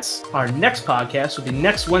Up Bets. Our next podcast will be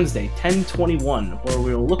next Wednesday, 10/21, where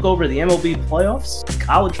we will look over the MLB playoffs,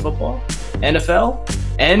 college football, NFL,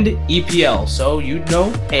 and EPL. So you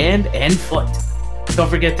know, hand and foot. Don't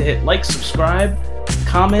forget to hit like, subscribe,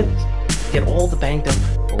 comment, get all the Banged Up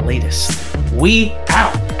latest. We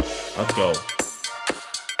out. Let's go.